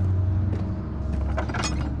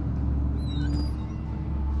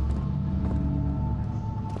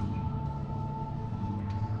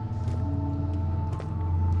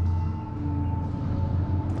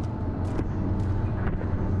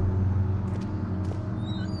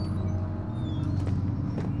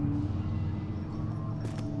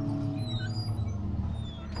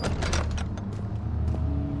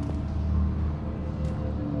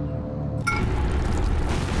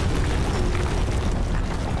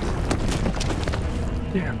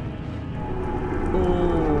 Yeah.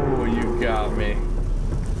 Oh, you got me.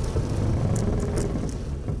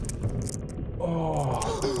 Oh.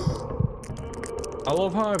 I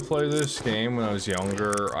love how I played this game when I was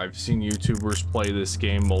younger. I've seen YouTubers play this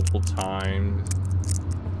game multiple times.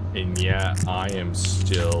 And yet, I am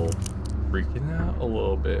still freaking out a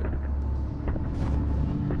little bit.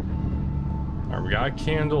 Alright, we got a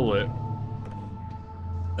candle lit.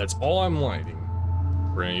 That's all I'm lighting.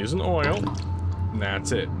 We're gonna use an oil. And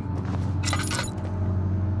that's it.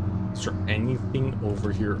 Is there anything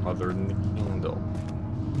over here other than the candle?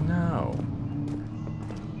 No.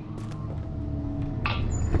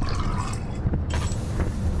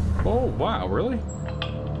 Oh, wow, really?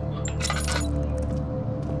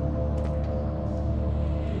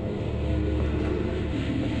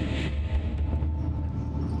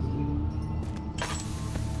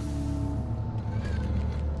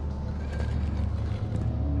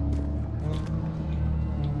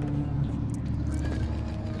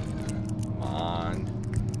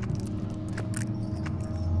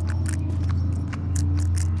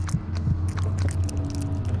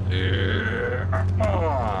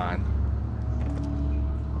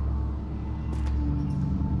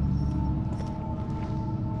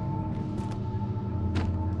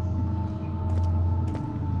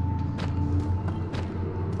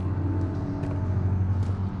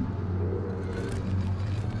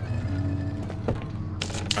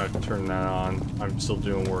 Turn that on. I'm still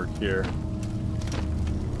doing work here.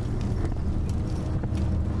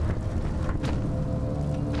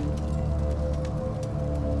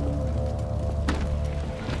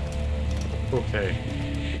 Okay.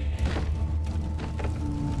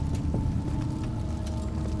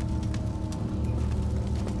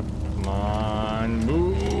 Come on,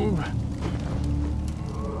 move.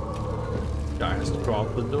 Guy has to go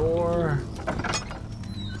out the door.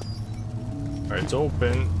 Alright, it's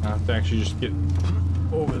open. I have to actually just get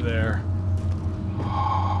over there.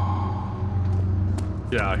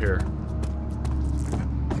 Get out of here.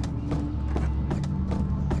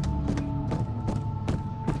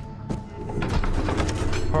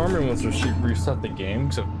 Part of me wants to reset the game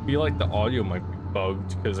because I feel like the audio might be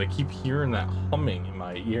bugged because I keep hearing that humming in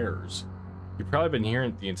my ears. You've probably been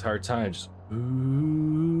hearing it the entire time. Just ooh,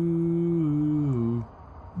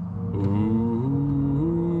 ooh.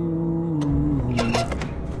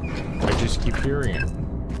 I just keep hearing it.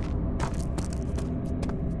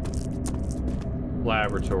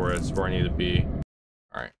 Laboratory, that's where I need to be.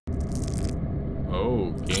 Alright.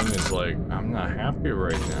 Oh, game is like, I'm not happy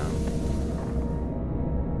right now.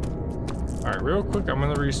 Alright, real quick, I'm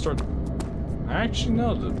gonna restart. Actually,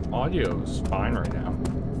 no, the audio is fine right now.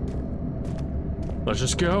 Let's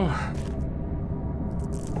just go.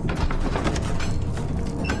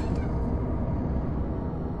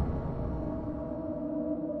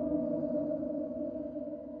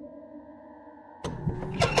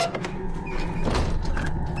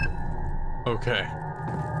 Okay.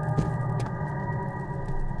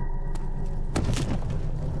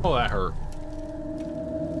 Oh, that hurt.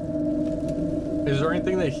 Is there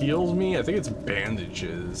anything that heals me? I think it's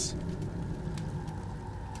bandages.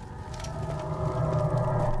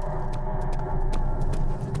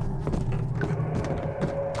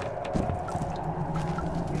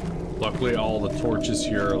 Luckily, all the torches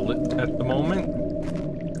here are lit at the moment.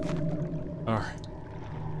 Alright.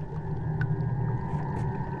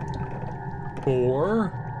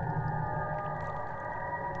 4.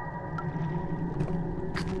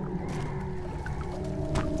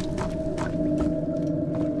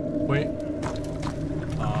 Wait.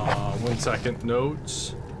 1 second.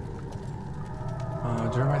 Notes.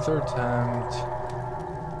 During my 3rd attempt.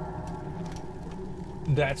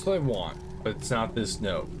 That's what I want, but it's not this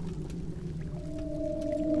note.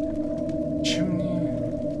 Chimney.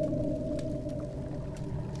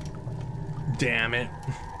 Damn it.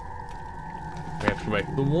 We have to go back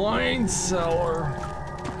to the wine cellar.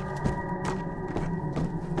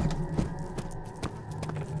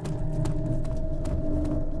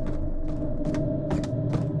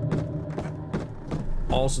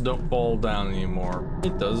 Also, don't fall down anymore.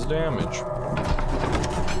 It does damage.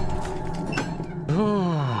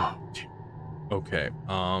 Okay,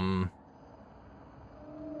 I'm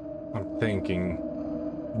thinking,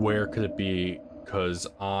 where could it be? Because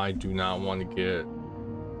I do not want to get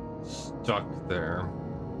stuck there.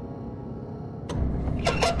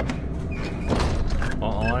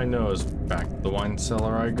 All I know is back to the wine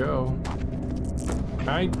cellar I go. Can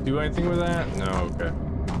I do anything with that? No, okay.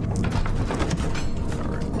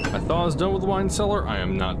 I thought I was done with the wine cellar. I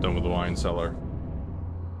am not done with the wine cellar.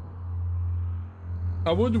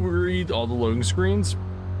 I would read all the loading screens.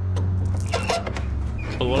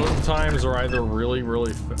 The loading times are either really,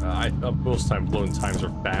 most times loading times are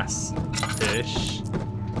fast-ish.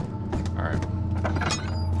 All right.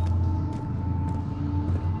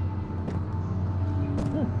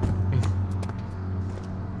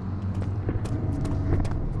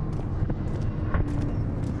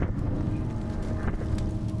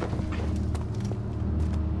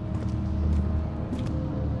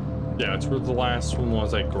 Yeah, it's where the last one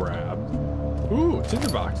was I grabbed. Ooh,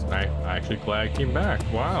 tinderbox. I'm actually glad I came back.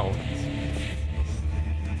 Wow.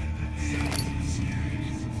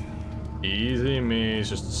 Easy me, it's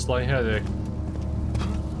just a slight headache.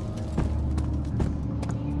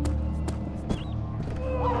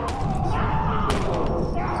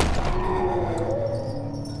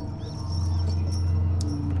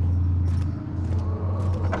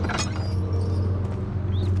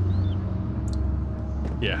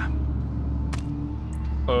 Yeah.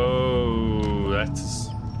 Oh, that's...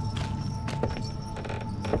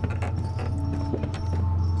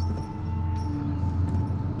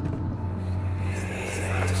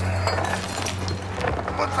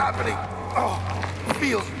 What's happening? Oh, it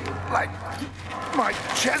feels like my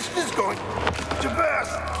chest is going to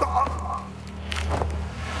burst. Oh.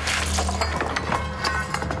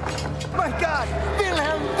 My God!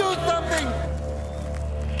 Wilhelm, do something!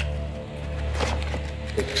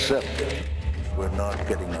 Except we're not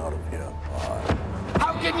getting out of here alive.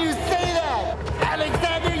 How can you say that?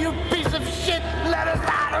 Alexander, you piece of shit! Let us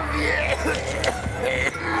out of here!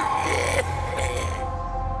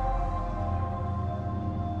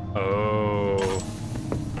 Oh.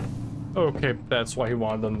 Okay, that's why he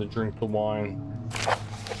wanted them to drink the wine.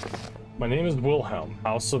 My name is Wilhelm,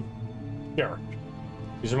 House of Garrick.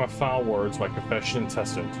 These are my final words, my confession and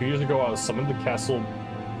testament. 2 years ago, I was summoned to Castle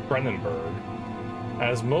Brennenburg.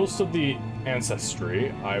 As most of the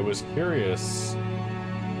ancestry, I was curious.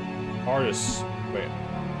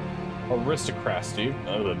 Aristocracy.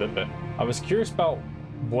 I was curious about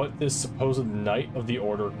what this supposed knight of the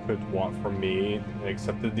order could want from me and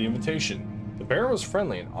accepted the invitation. The Baron was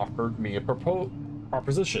friendly and offered me a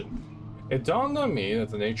proposition. It dawned on me that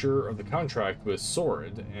the nature of the contract was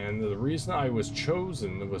sordid, and the reason I was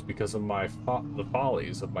chosen was because of the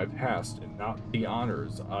follies of my past and not the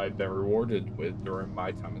honors I'd been rewarded with during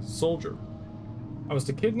my time as a soldier. I was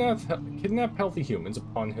to kidnap healthy humans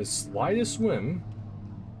upon his slightest whim,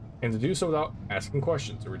 and to do so without asking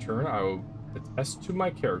questions. In return, I will attest to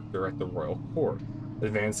my character at the royal court,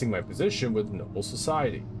 advancing my position with noble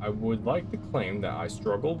society. I would like to claim that I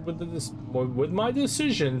struggled with my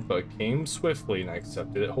decision, but came swiftly and I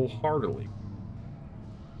accepted it wholeheartedly.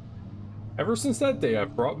 Ever since that day,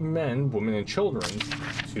 I've brought men, women, and children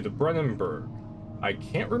to the Brennenburg. I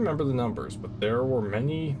can't remember the numbers, but there were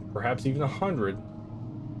many, perhaps even 100,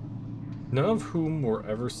 none of whom were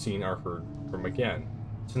ever seen or heard from again.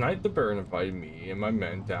 Tonight, the Baron invited me and my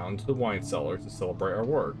men down to the wine cellar to celebrate our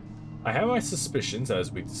work. I had my suspicions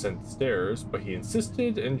as we descended the stairs, but he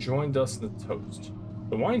insisted and joined us in the toast.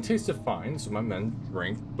 The wine tasted fine, so my men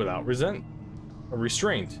drank without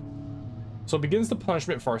restraint. So begins the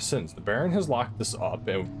punishment for our sins. The Baron has locked us up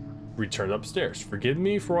and returned upstairs. Forgive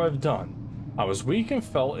me for what I've done. I was weak and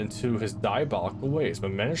fell into his diabolical ways. My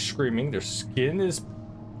men are screaming, their skin is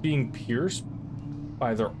being pierced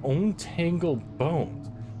by their own tangled bones.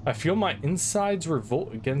 I feel my insides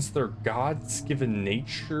revolt against their God's-given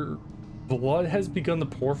nature. Blood has begun to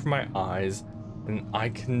pour from my eyes, and I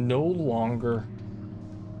can no longer...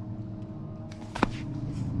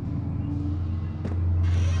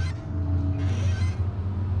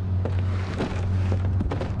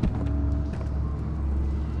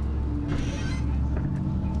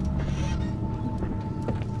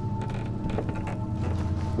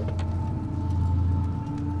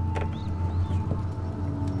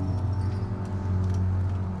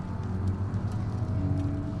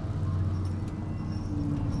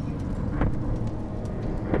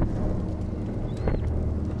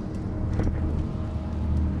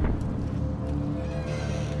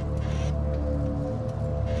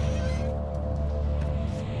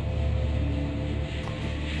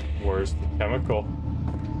 Where's the chemical?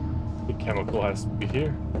 The chemical has to be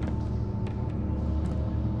here.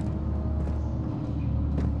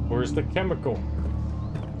 Where's the chemical?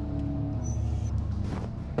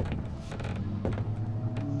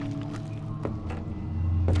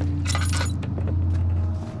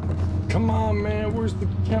 Come on, man, where's the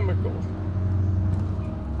chemical?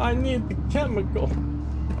 I need the chemical.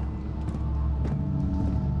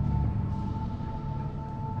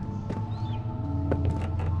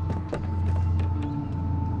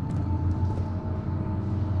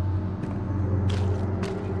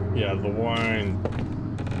 Yeah, the wine.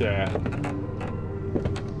 Yeah.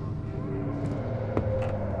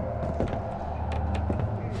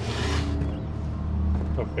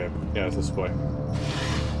 Okay, yeah, it's this way.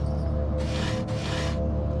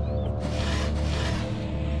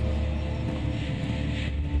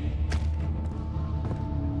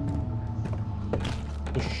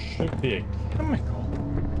 There should be a chemical.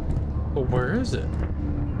 But where is it?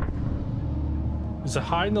 Is it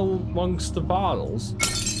hiding amongst the bottles?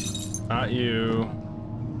 Not you.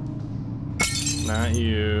 Not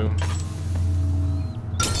you.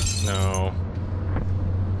 No.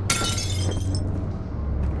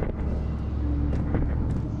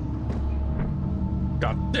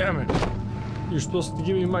 God damn it. You're supposed to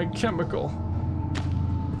give me my chemical.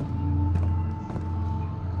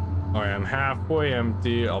 Alright, I'm halfway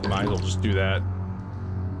empty. I might as well just do that.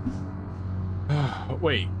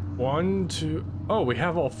 Wait. 1, 2... Oh, we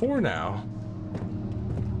have all 4 now.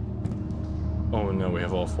 Oh no, we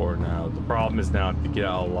have all 4 now. The problem is now to get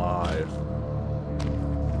out alive.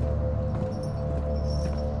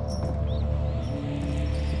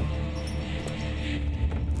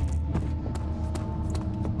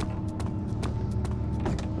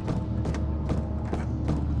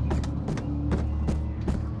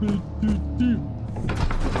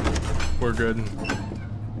 We're good.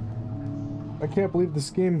 I can't believe this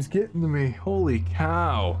game's getting to me. Holy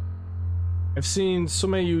cow. I've seen so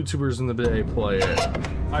many YouTubers in the day play it.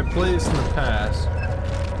 I played this in the past.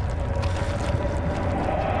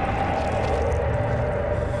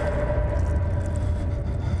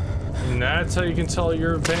 And that's how you can tell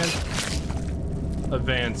you're advancing.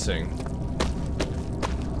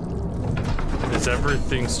 As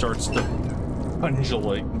everything starts to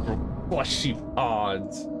undulate into fleshy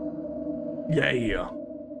pods. Yeah.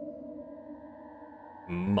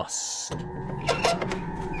 Must.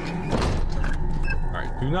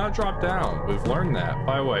 Alright, do not drop down. We've learned that.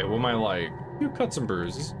 By the way, what am I like? You cut some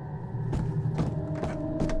bruises.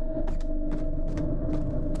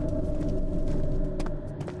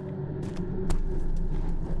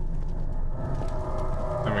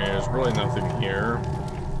 I mean, there's really nothing here.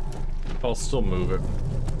 I'll still move it.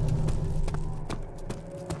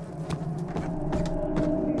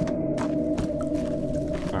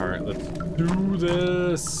 Alright, let's do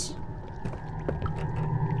this.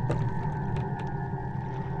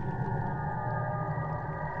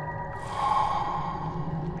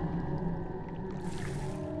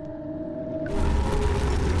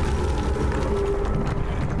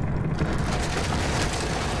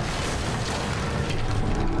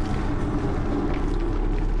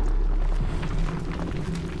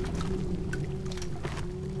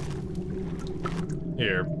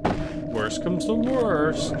 Here, worst comes to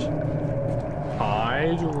worst.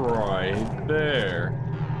 Hide right there.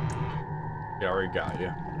 Yeah, I already got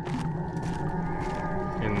you.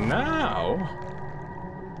 And now...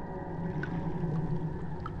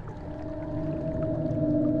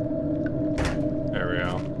 There we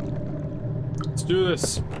go. Let's do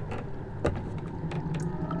this.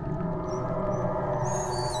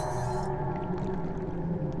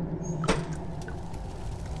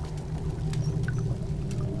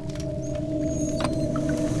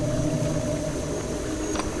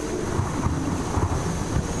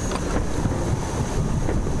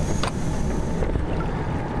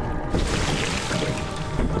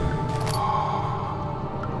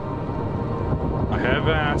 have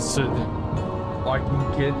acid. I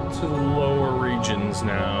can get to the lower regions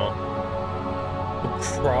now.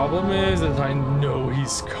 The problem is I know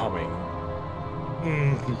he's coming.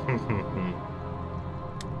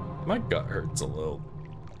 My gut hurts a little.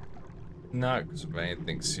 Not because of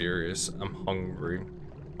anything serious. I'm hungry.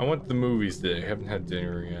 I went to the movies today. I haven't had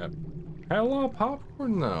dinner yet. Had a lot of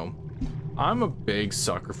popcorn though. I'm a big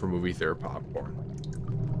sucker for movie theater popcorn.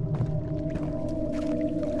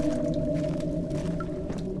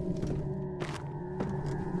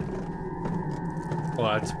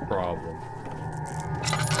 Well, that's a problem.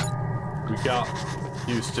 We got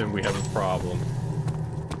Houston, we have a problem.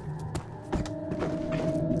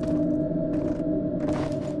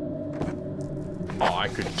 Oh, I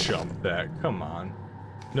could jump that. Come on.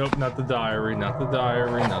 Nope, not the diary, not the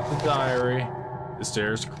diary, not the diary. The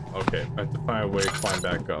stairs. Okay, I have to find a way to climb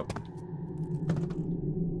back up.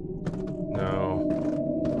 No.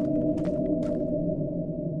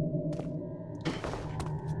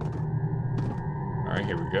 Alright,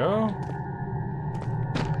 here we go.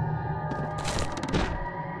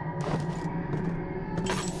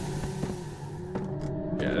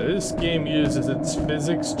 Yeah, this game uses its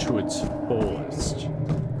physics to its fullest.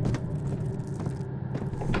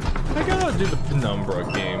 I gotta do the Penumbra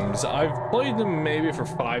games. I've played them maybe for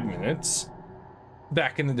 5 minutes.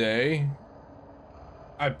 Back in the day.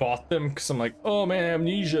 I bought them because I'm like, oh man,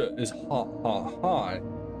 Amnesia is hot.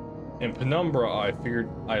 And Penumbra, I figured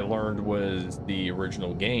I learned was the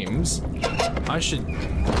original games. I should...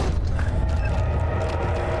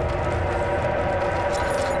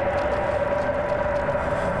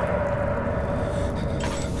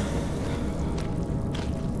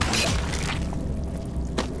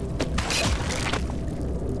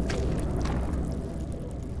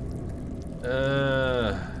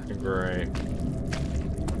 Great.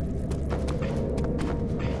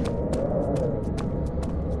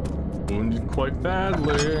 Wounded quite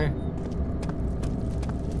badly.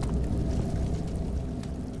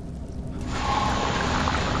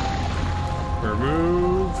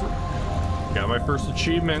 Remove. Got my first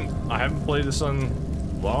achievement. I haven't played this in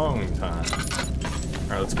a long time.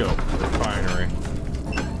 Alright, let's go. Refinery.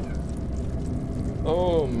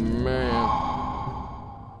 Oh man.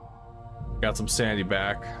 Got some sandy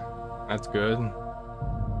back. That's good.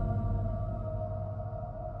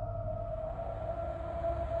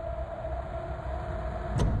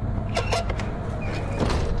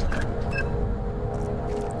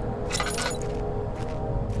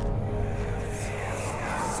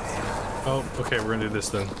 Oh, okay, we're gonna do this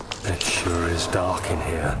then. It sure is dark in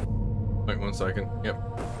here. Wait 1 second. Yep.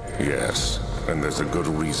 Yes, and there's a good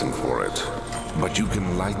reason for it. But you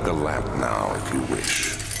can light the lamp now if you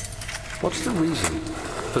wish. What's the reason?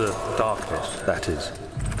 For the darkness, that is.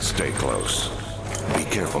 Stay close. Be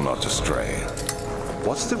careful not to stray.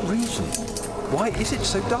 What's the reason? Why is it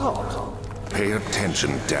so dark? Pay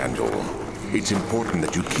attention, Daniel. It's important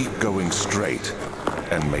that you keep going straight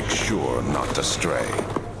and make sure not to stray.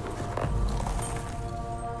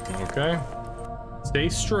 Okay. Stay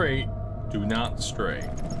straight. Do not stray.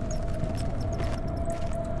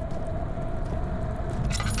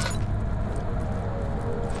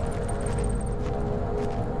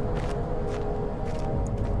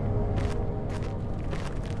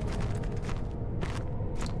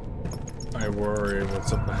 I worry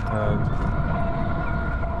what's up ahead.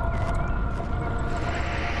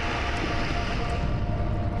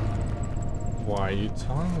 Why are you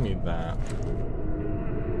telling me that?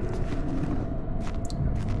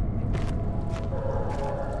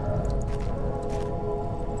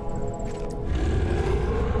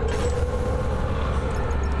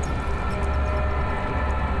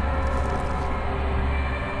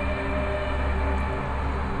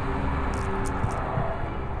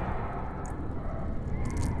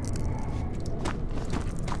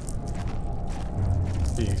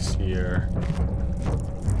 He's here.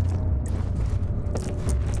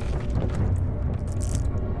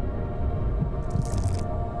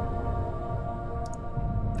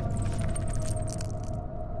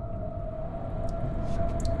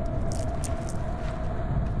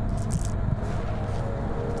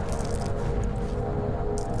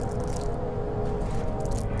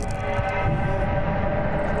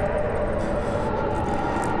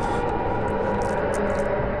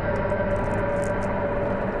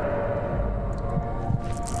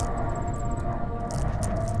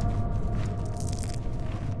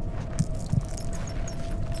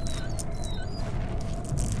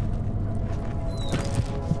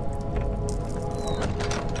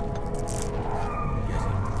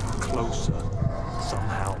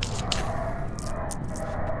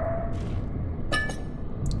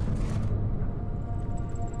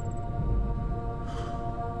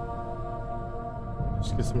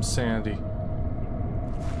 Get some sandy.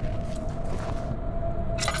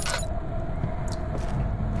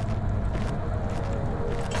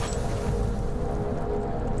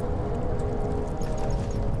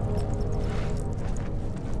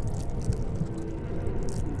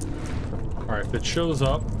 Alright, if it shows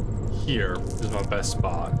up, here is my best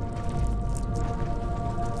spot.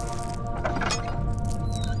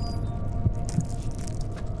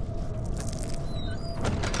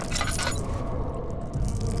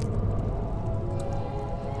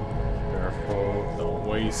 Careful, don't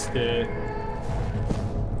waste it.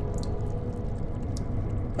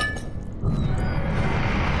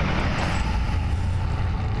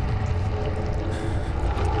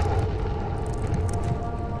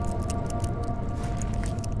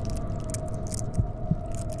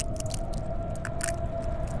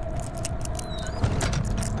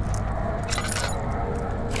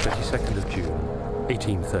 June,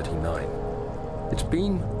 1839. It's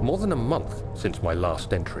been more than a month since my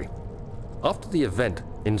last entry. After the event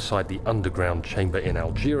inside the underground chamber in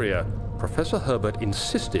Algeria, Professor Herbert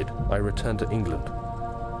insisted I return to England.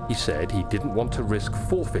 He said he didn't want to risk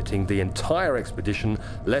forfeiting the entire expedition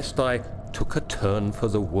lest I took a turn for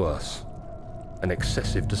the worse. An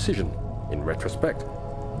excessive decision, in retrospect.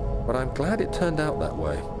 But I'm glad it turned out that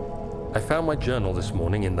way. I found my journal this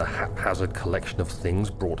morning in the haphazard collection of things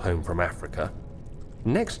brought home from Africa.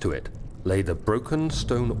 Next to it lay the broken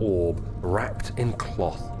stone orb wrapped in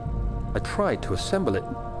cloth. I tried to assemble it,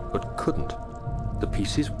 but couldn't. The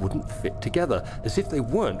pieces wouldn't fit together, as if they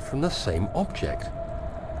weren't from the same object.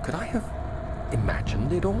 Could I have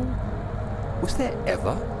imagined it all? Was there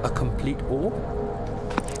ever a complete orb?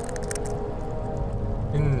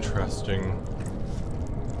 Interesting.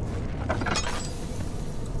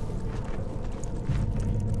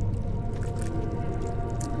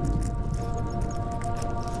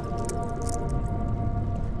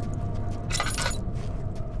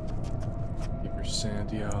 Keep your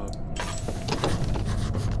sandy up. Keep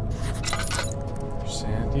your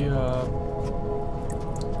sandy up.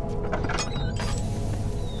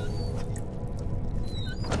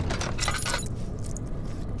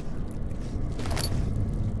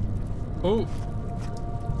 Oh!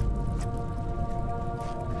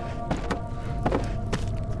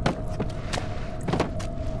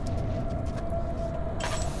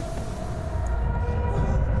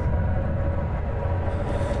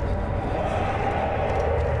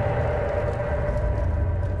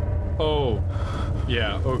 Oh,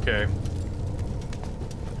 yeah, okay.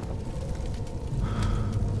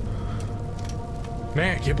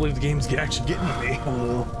 Man, I can't believe the game's actually getting to me.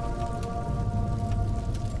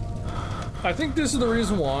 I think this is the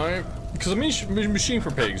reason why, because Machine for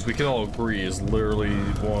Pigs, we can all agree, is literally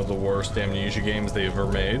one of the worst Amnesia games they've ever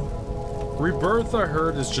made. Rebirth, I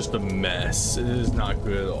heard, is just a mess. It is not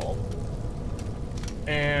good at all.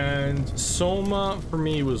 And Soma, for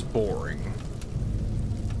me, was boring.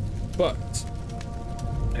 But,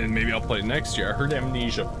 and maybe I'll play it next year, I heard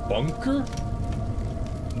Amnesia Bunker?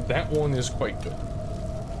 That one is quite good.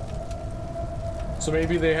 So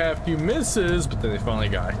maybe they have a few misses, but then they finally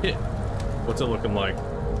got hit. What's it looking like?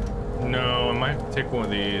 No, I might have to take one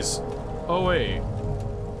of these. Oh, wait.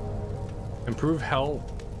 Improve health.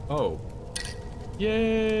 Oh.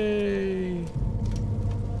 Yay!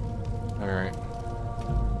 Alright.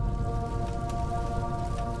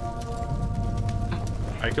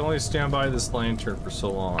 I can only stand by this lantern for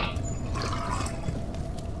so long.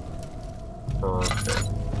 Perfect.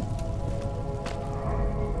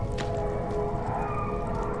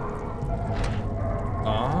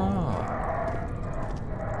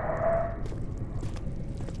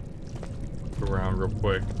 Around real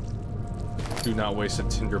quick. Do not waste a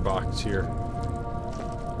tinderbox here.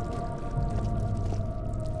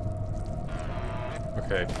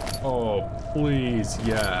 Okay. Oh, please,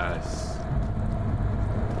 yes.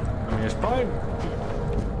 I mean, it's probably...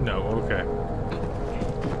 No, okay.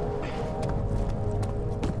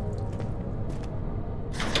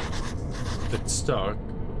 It's stuck.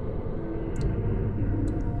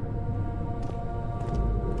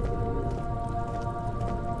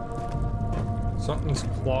 Something's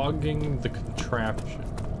clogging the contraption.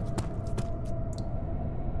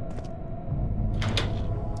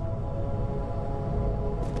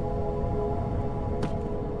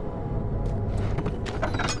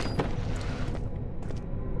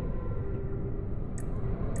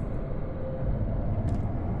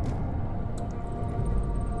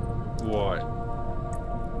 What?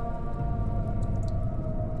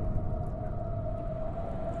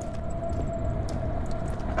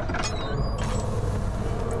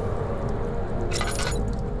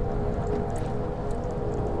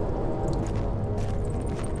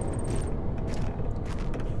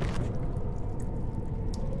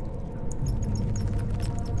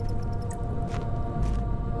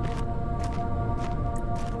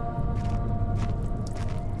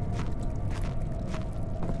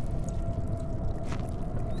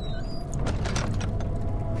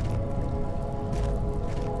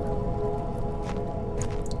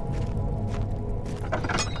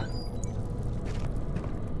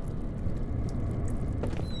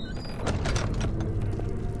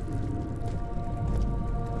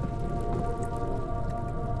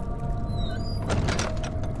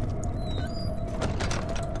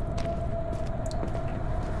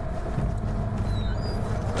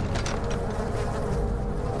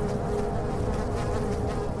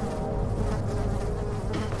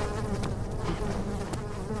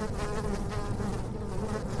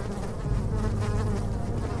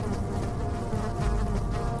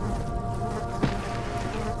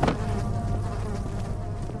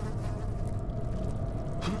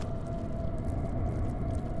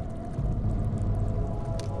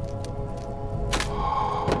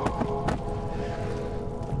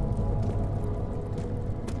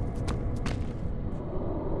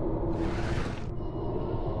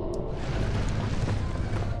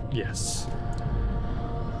 Yes.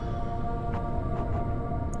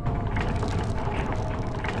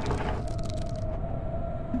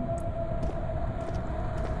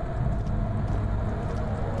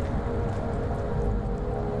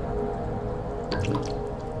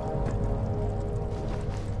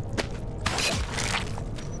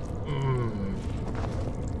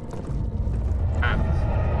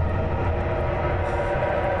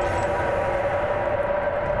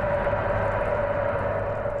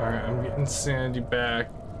 Sandy back.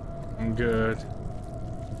 I'm good.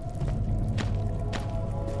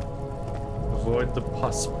 Avoid the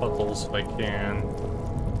pus puddles if I can.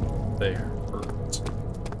 They hurt.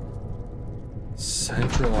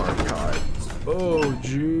 Central Archives. Oh,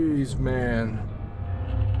 jeez, man.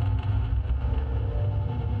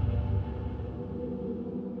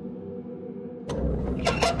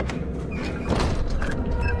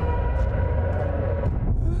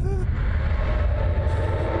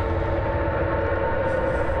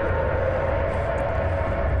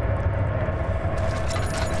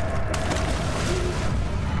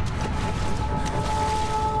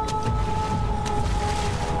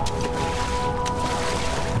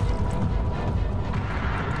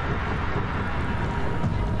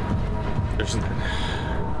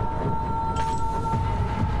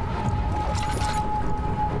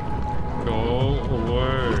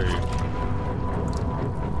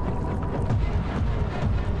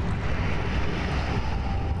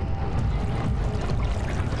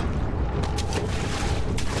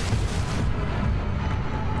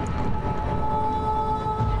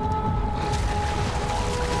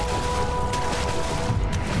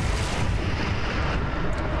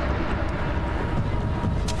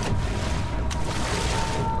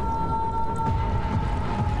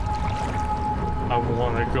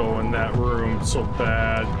 Go in that room so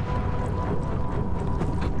bad.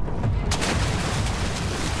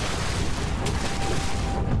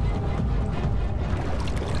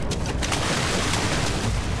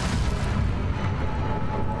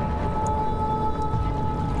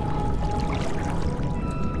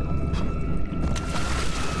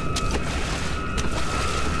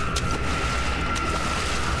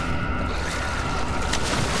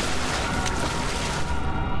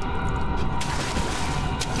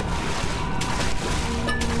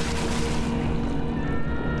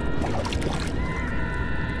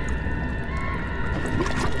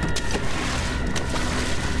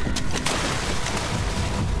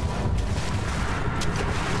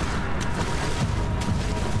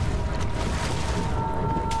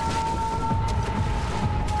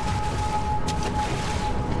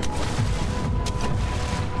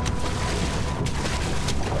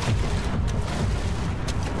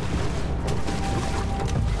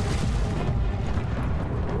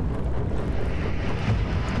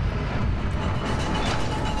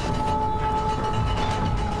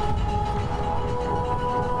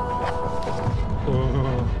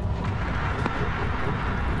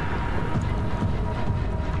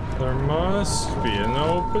 There must be an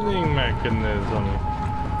opening mechanism.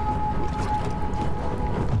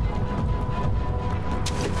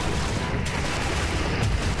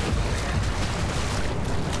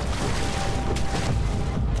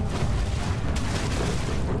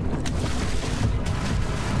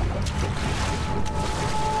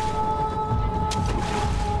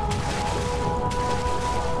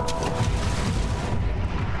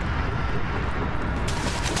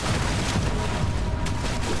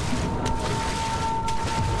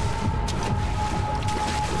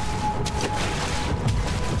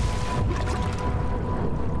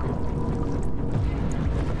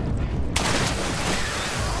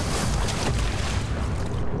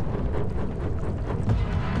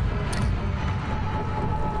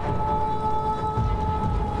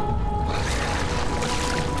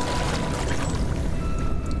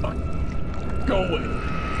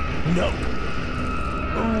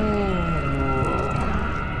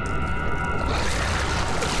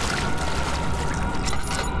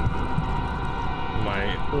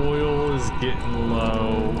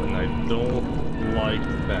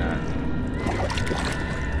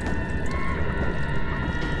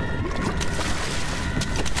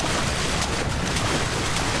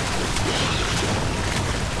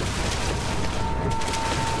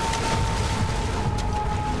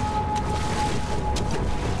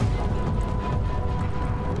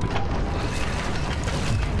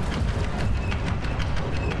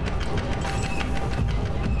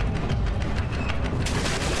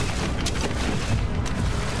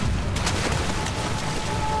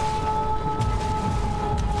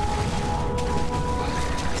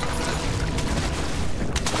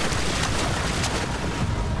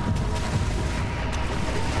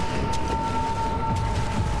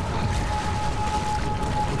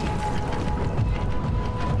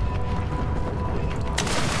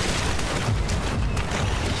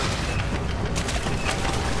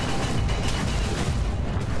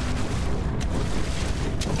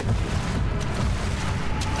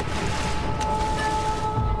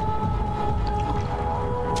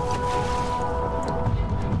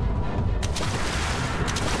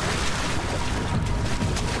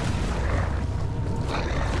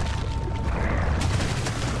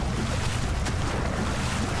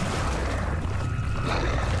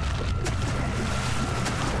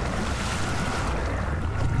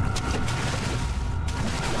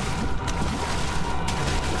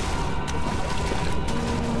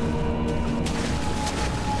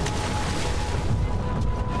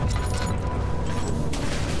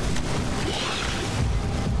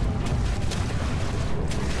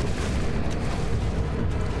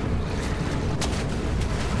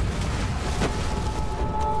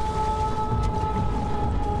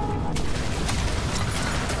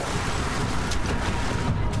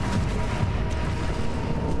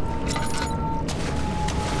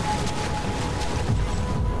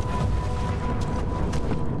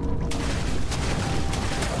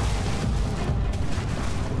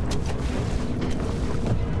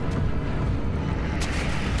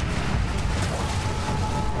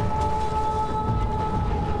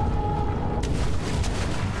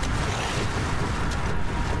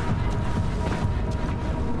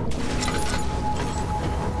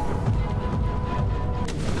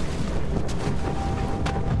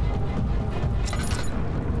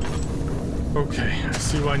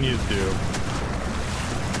 see what I need to do.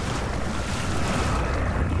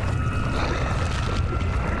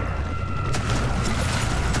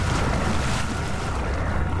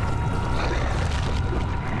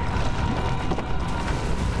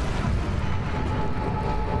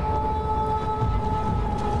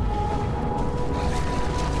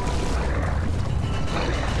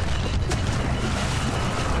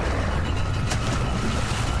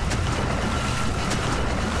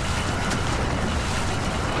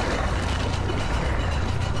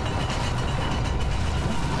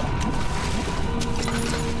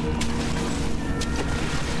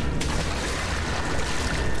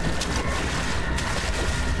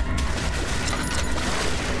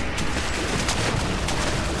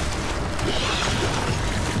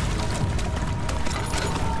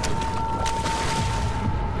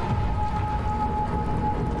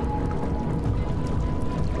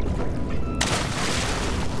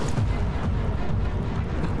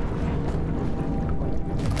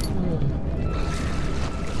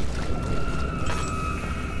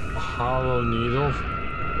 Hollow needle.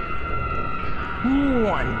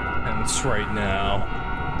 One pence right now.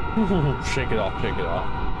 Shake it off, shake it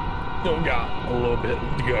off. Still got a little bit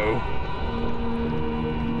to go.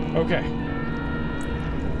 Okay.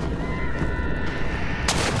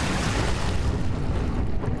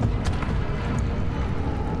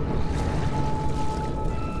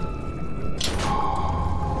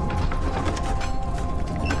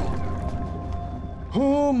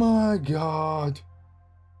 Oh my God.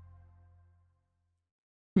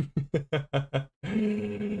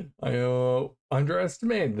 I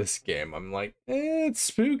underestimated this game. I'm like, it's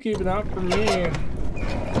spooky, but not for me.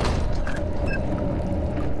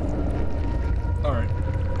 Alright.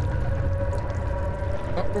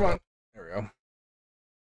 Oh, come on. There we go.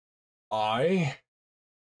 I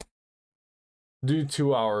do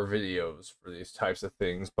 2-hour videos for these types of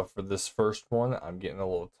things, but for this first one, I'm getting a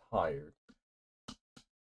little tired.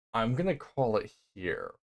 I'm gonna call it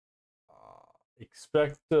here.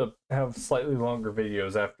 Expect to have slightly longer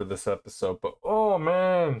videos after this episode, but oh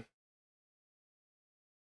man,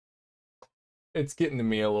 it's getting to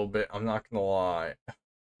me a little bit, I'm not gonna lie.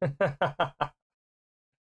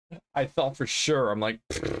 I thought for sure, I'm like,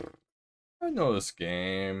 I know this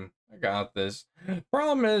game, I got this.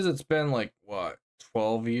 Problem is, it's been like, what,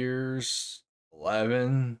 12 years,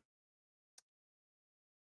 11?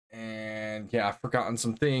 And yeah, I've forgotten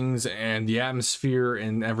some things, and the atmosphere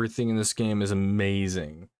and everything in this game is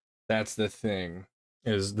amazing. That's the thing,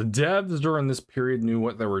 is the devs during this period knew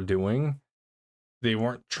what they were doing. They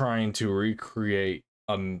weren't trying to recreate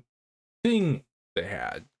a thing they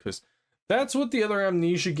had, because that's what the other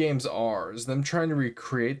Amnesia games are, is them trying to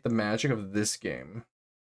recreate the magic of this game.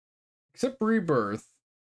 Except Rebirth.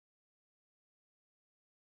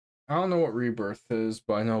 I don't know what Rebirth is,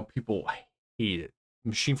 but I know people hate it.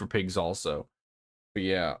 Machine for Pigs also. But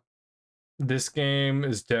yeah, this game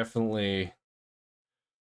is definitely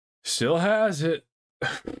still has it.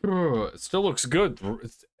 It still looks good.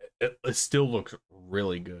 It still looks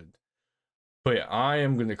really good. But yeah, I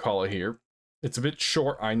am going to call it here. It's a bit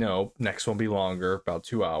short, I know. Next one will be longer, about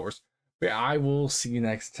 2 hours. But yeah, I will see you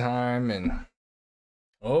next time, and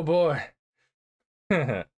oh boy.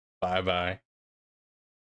 Bye-bye.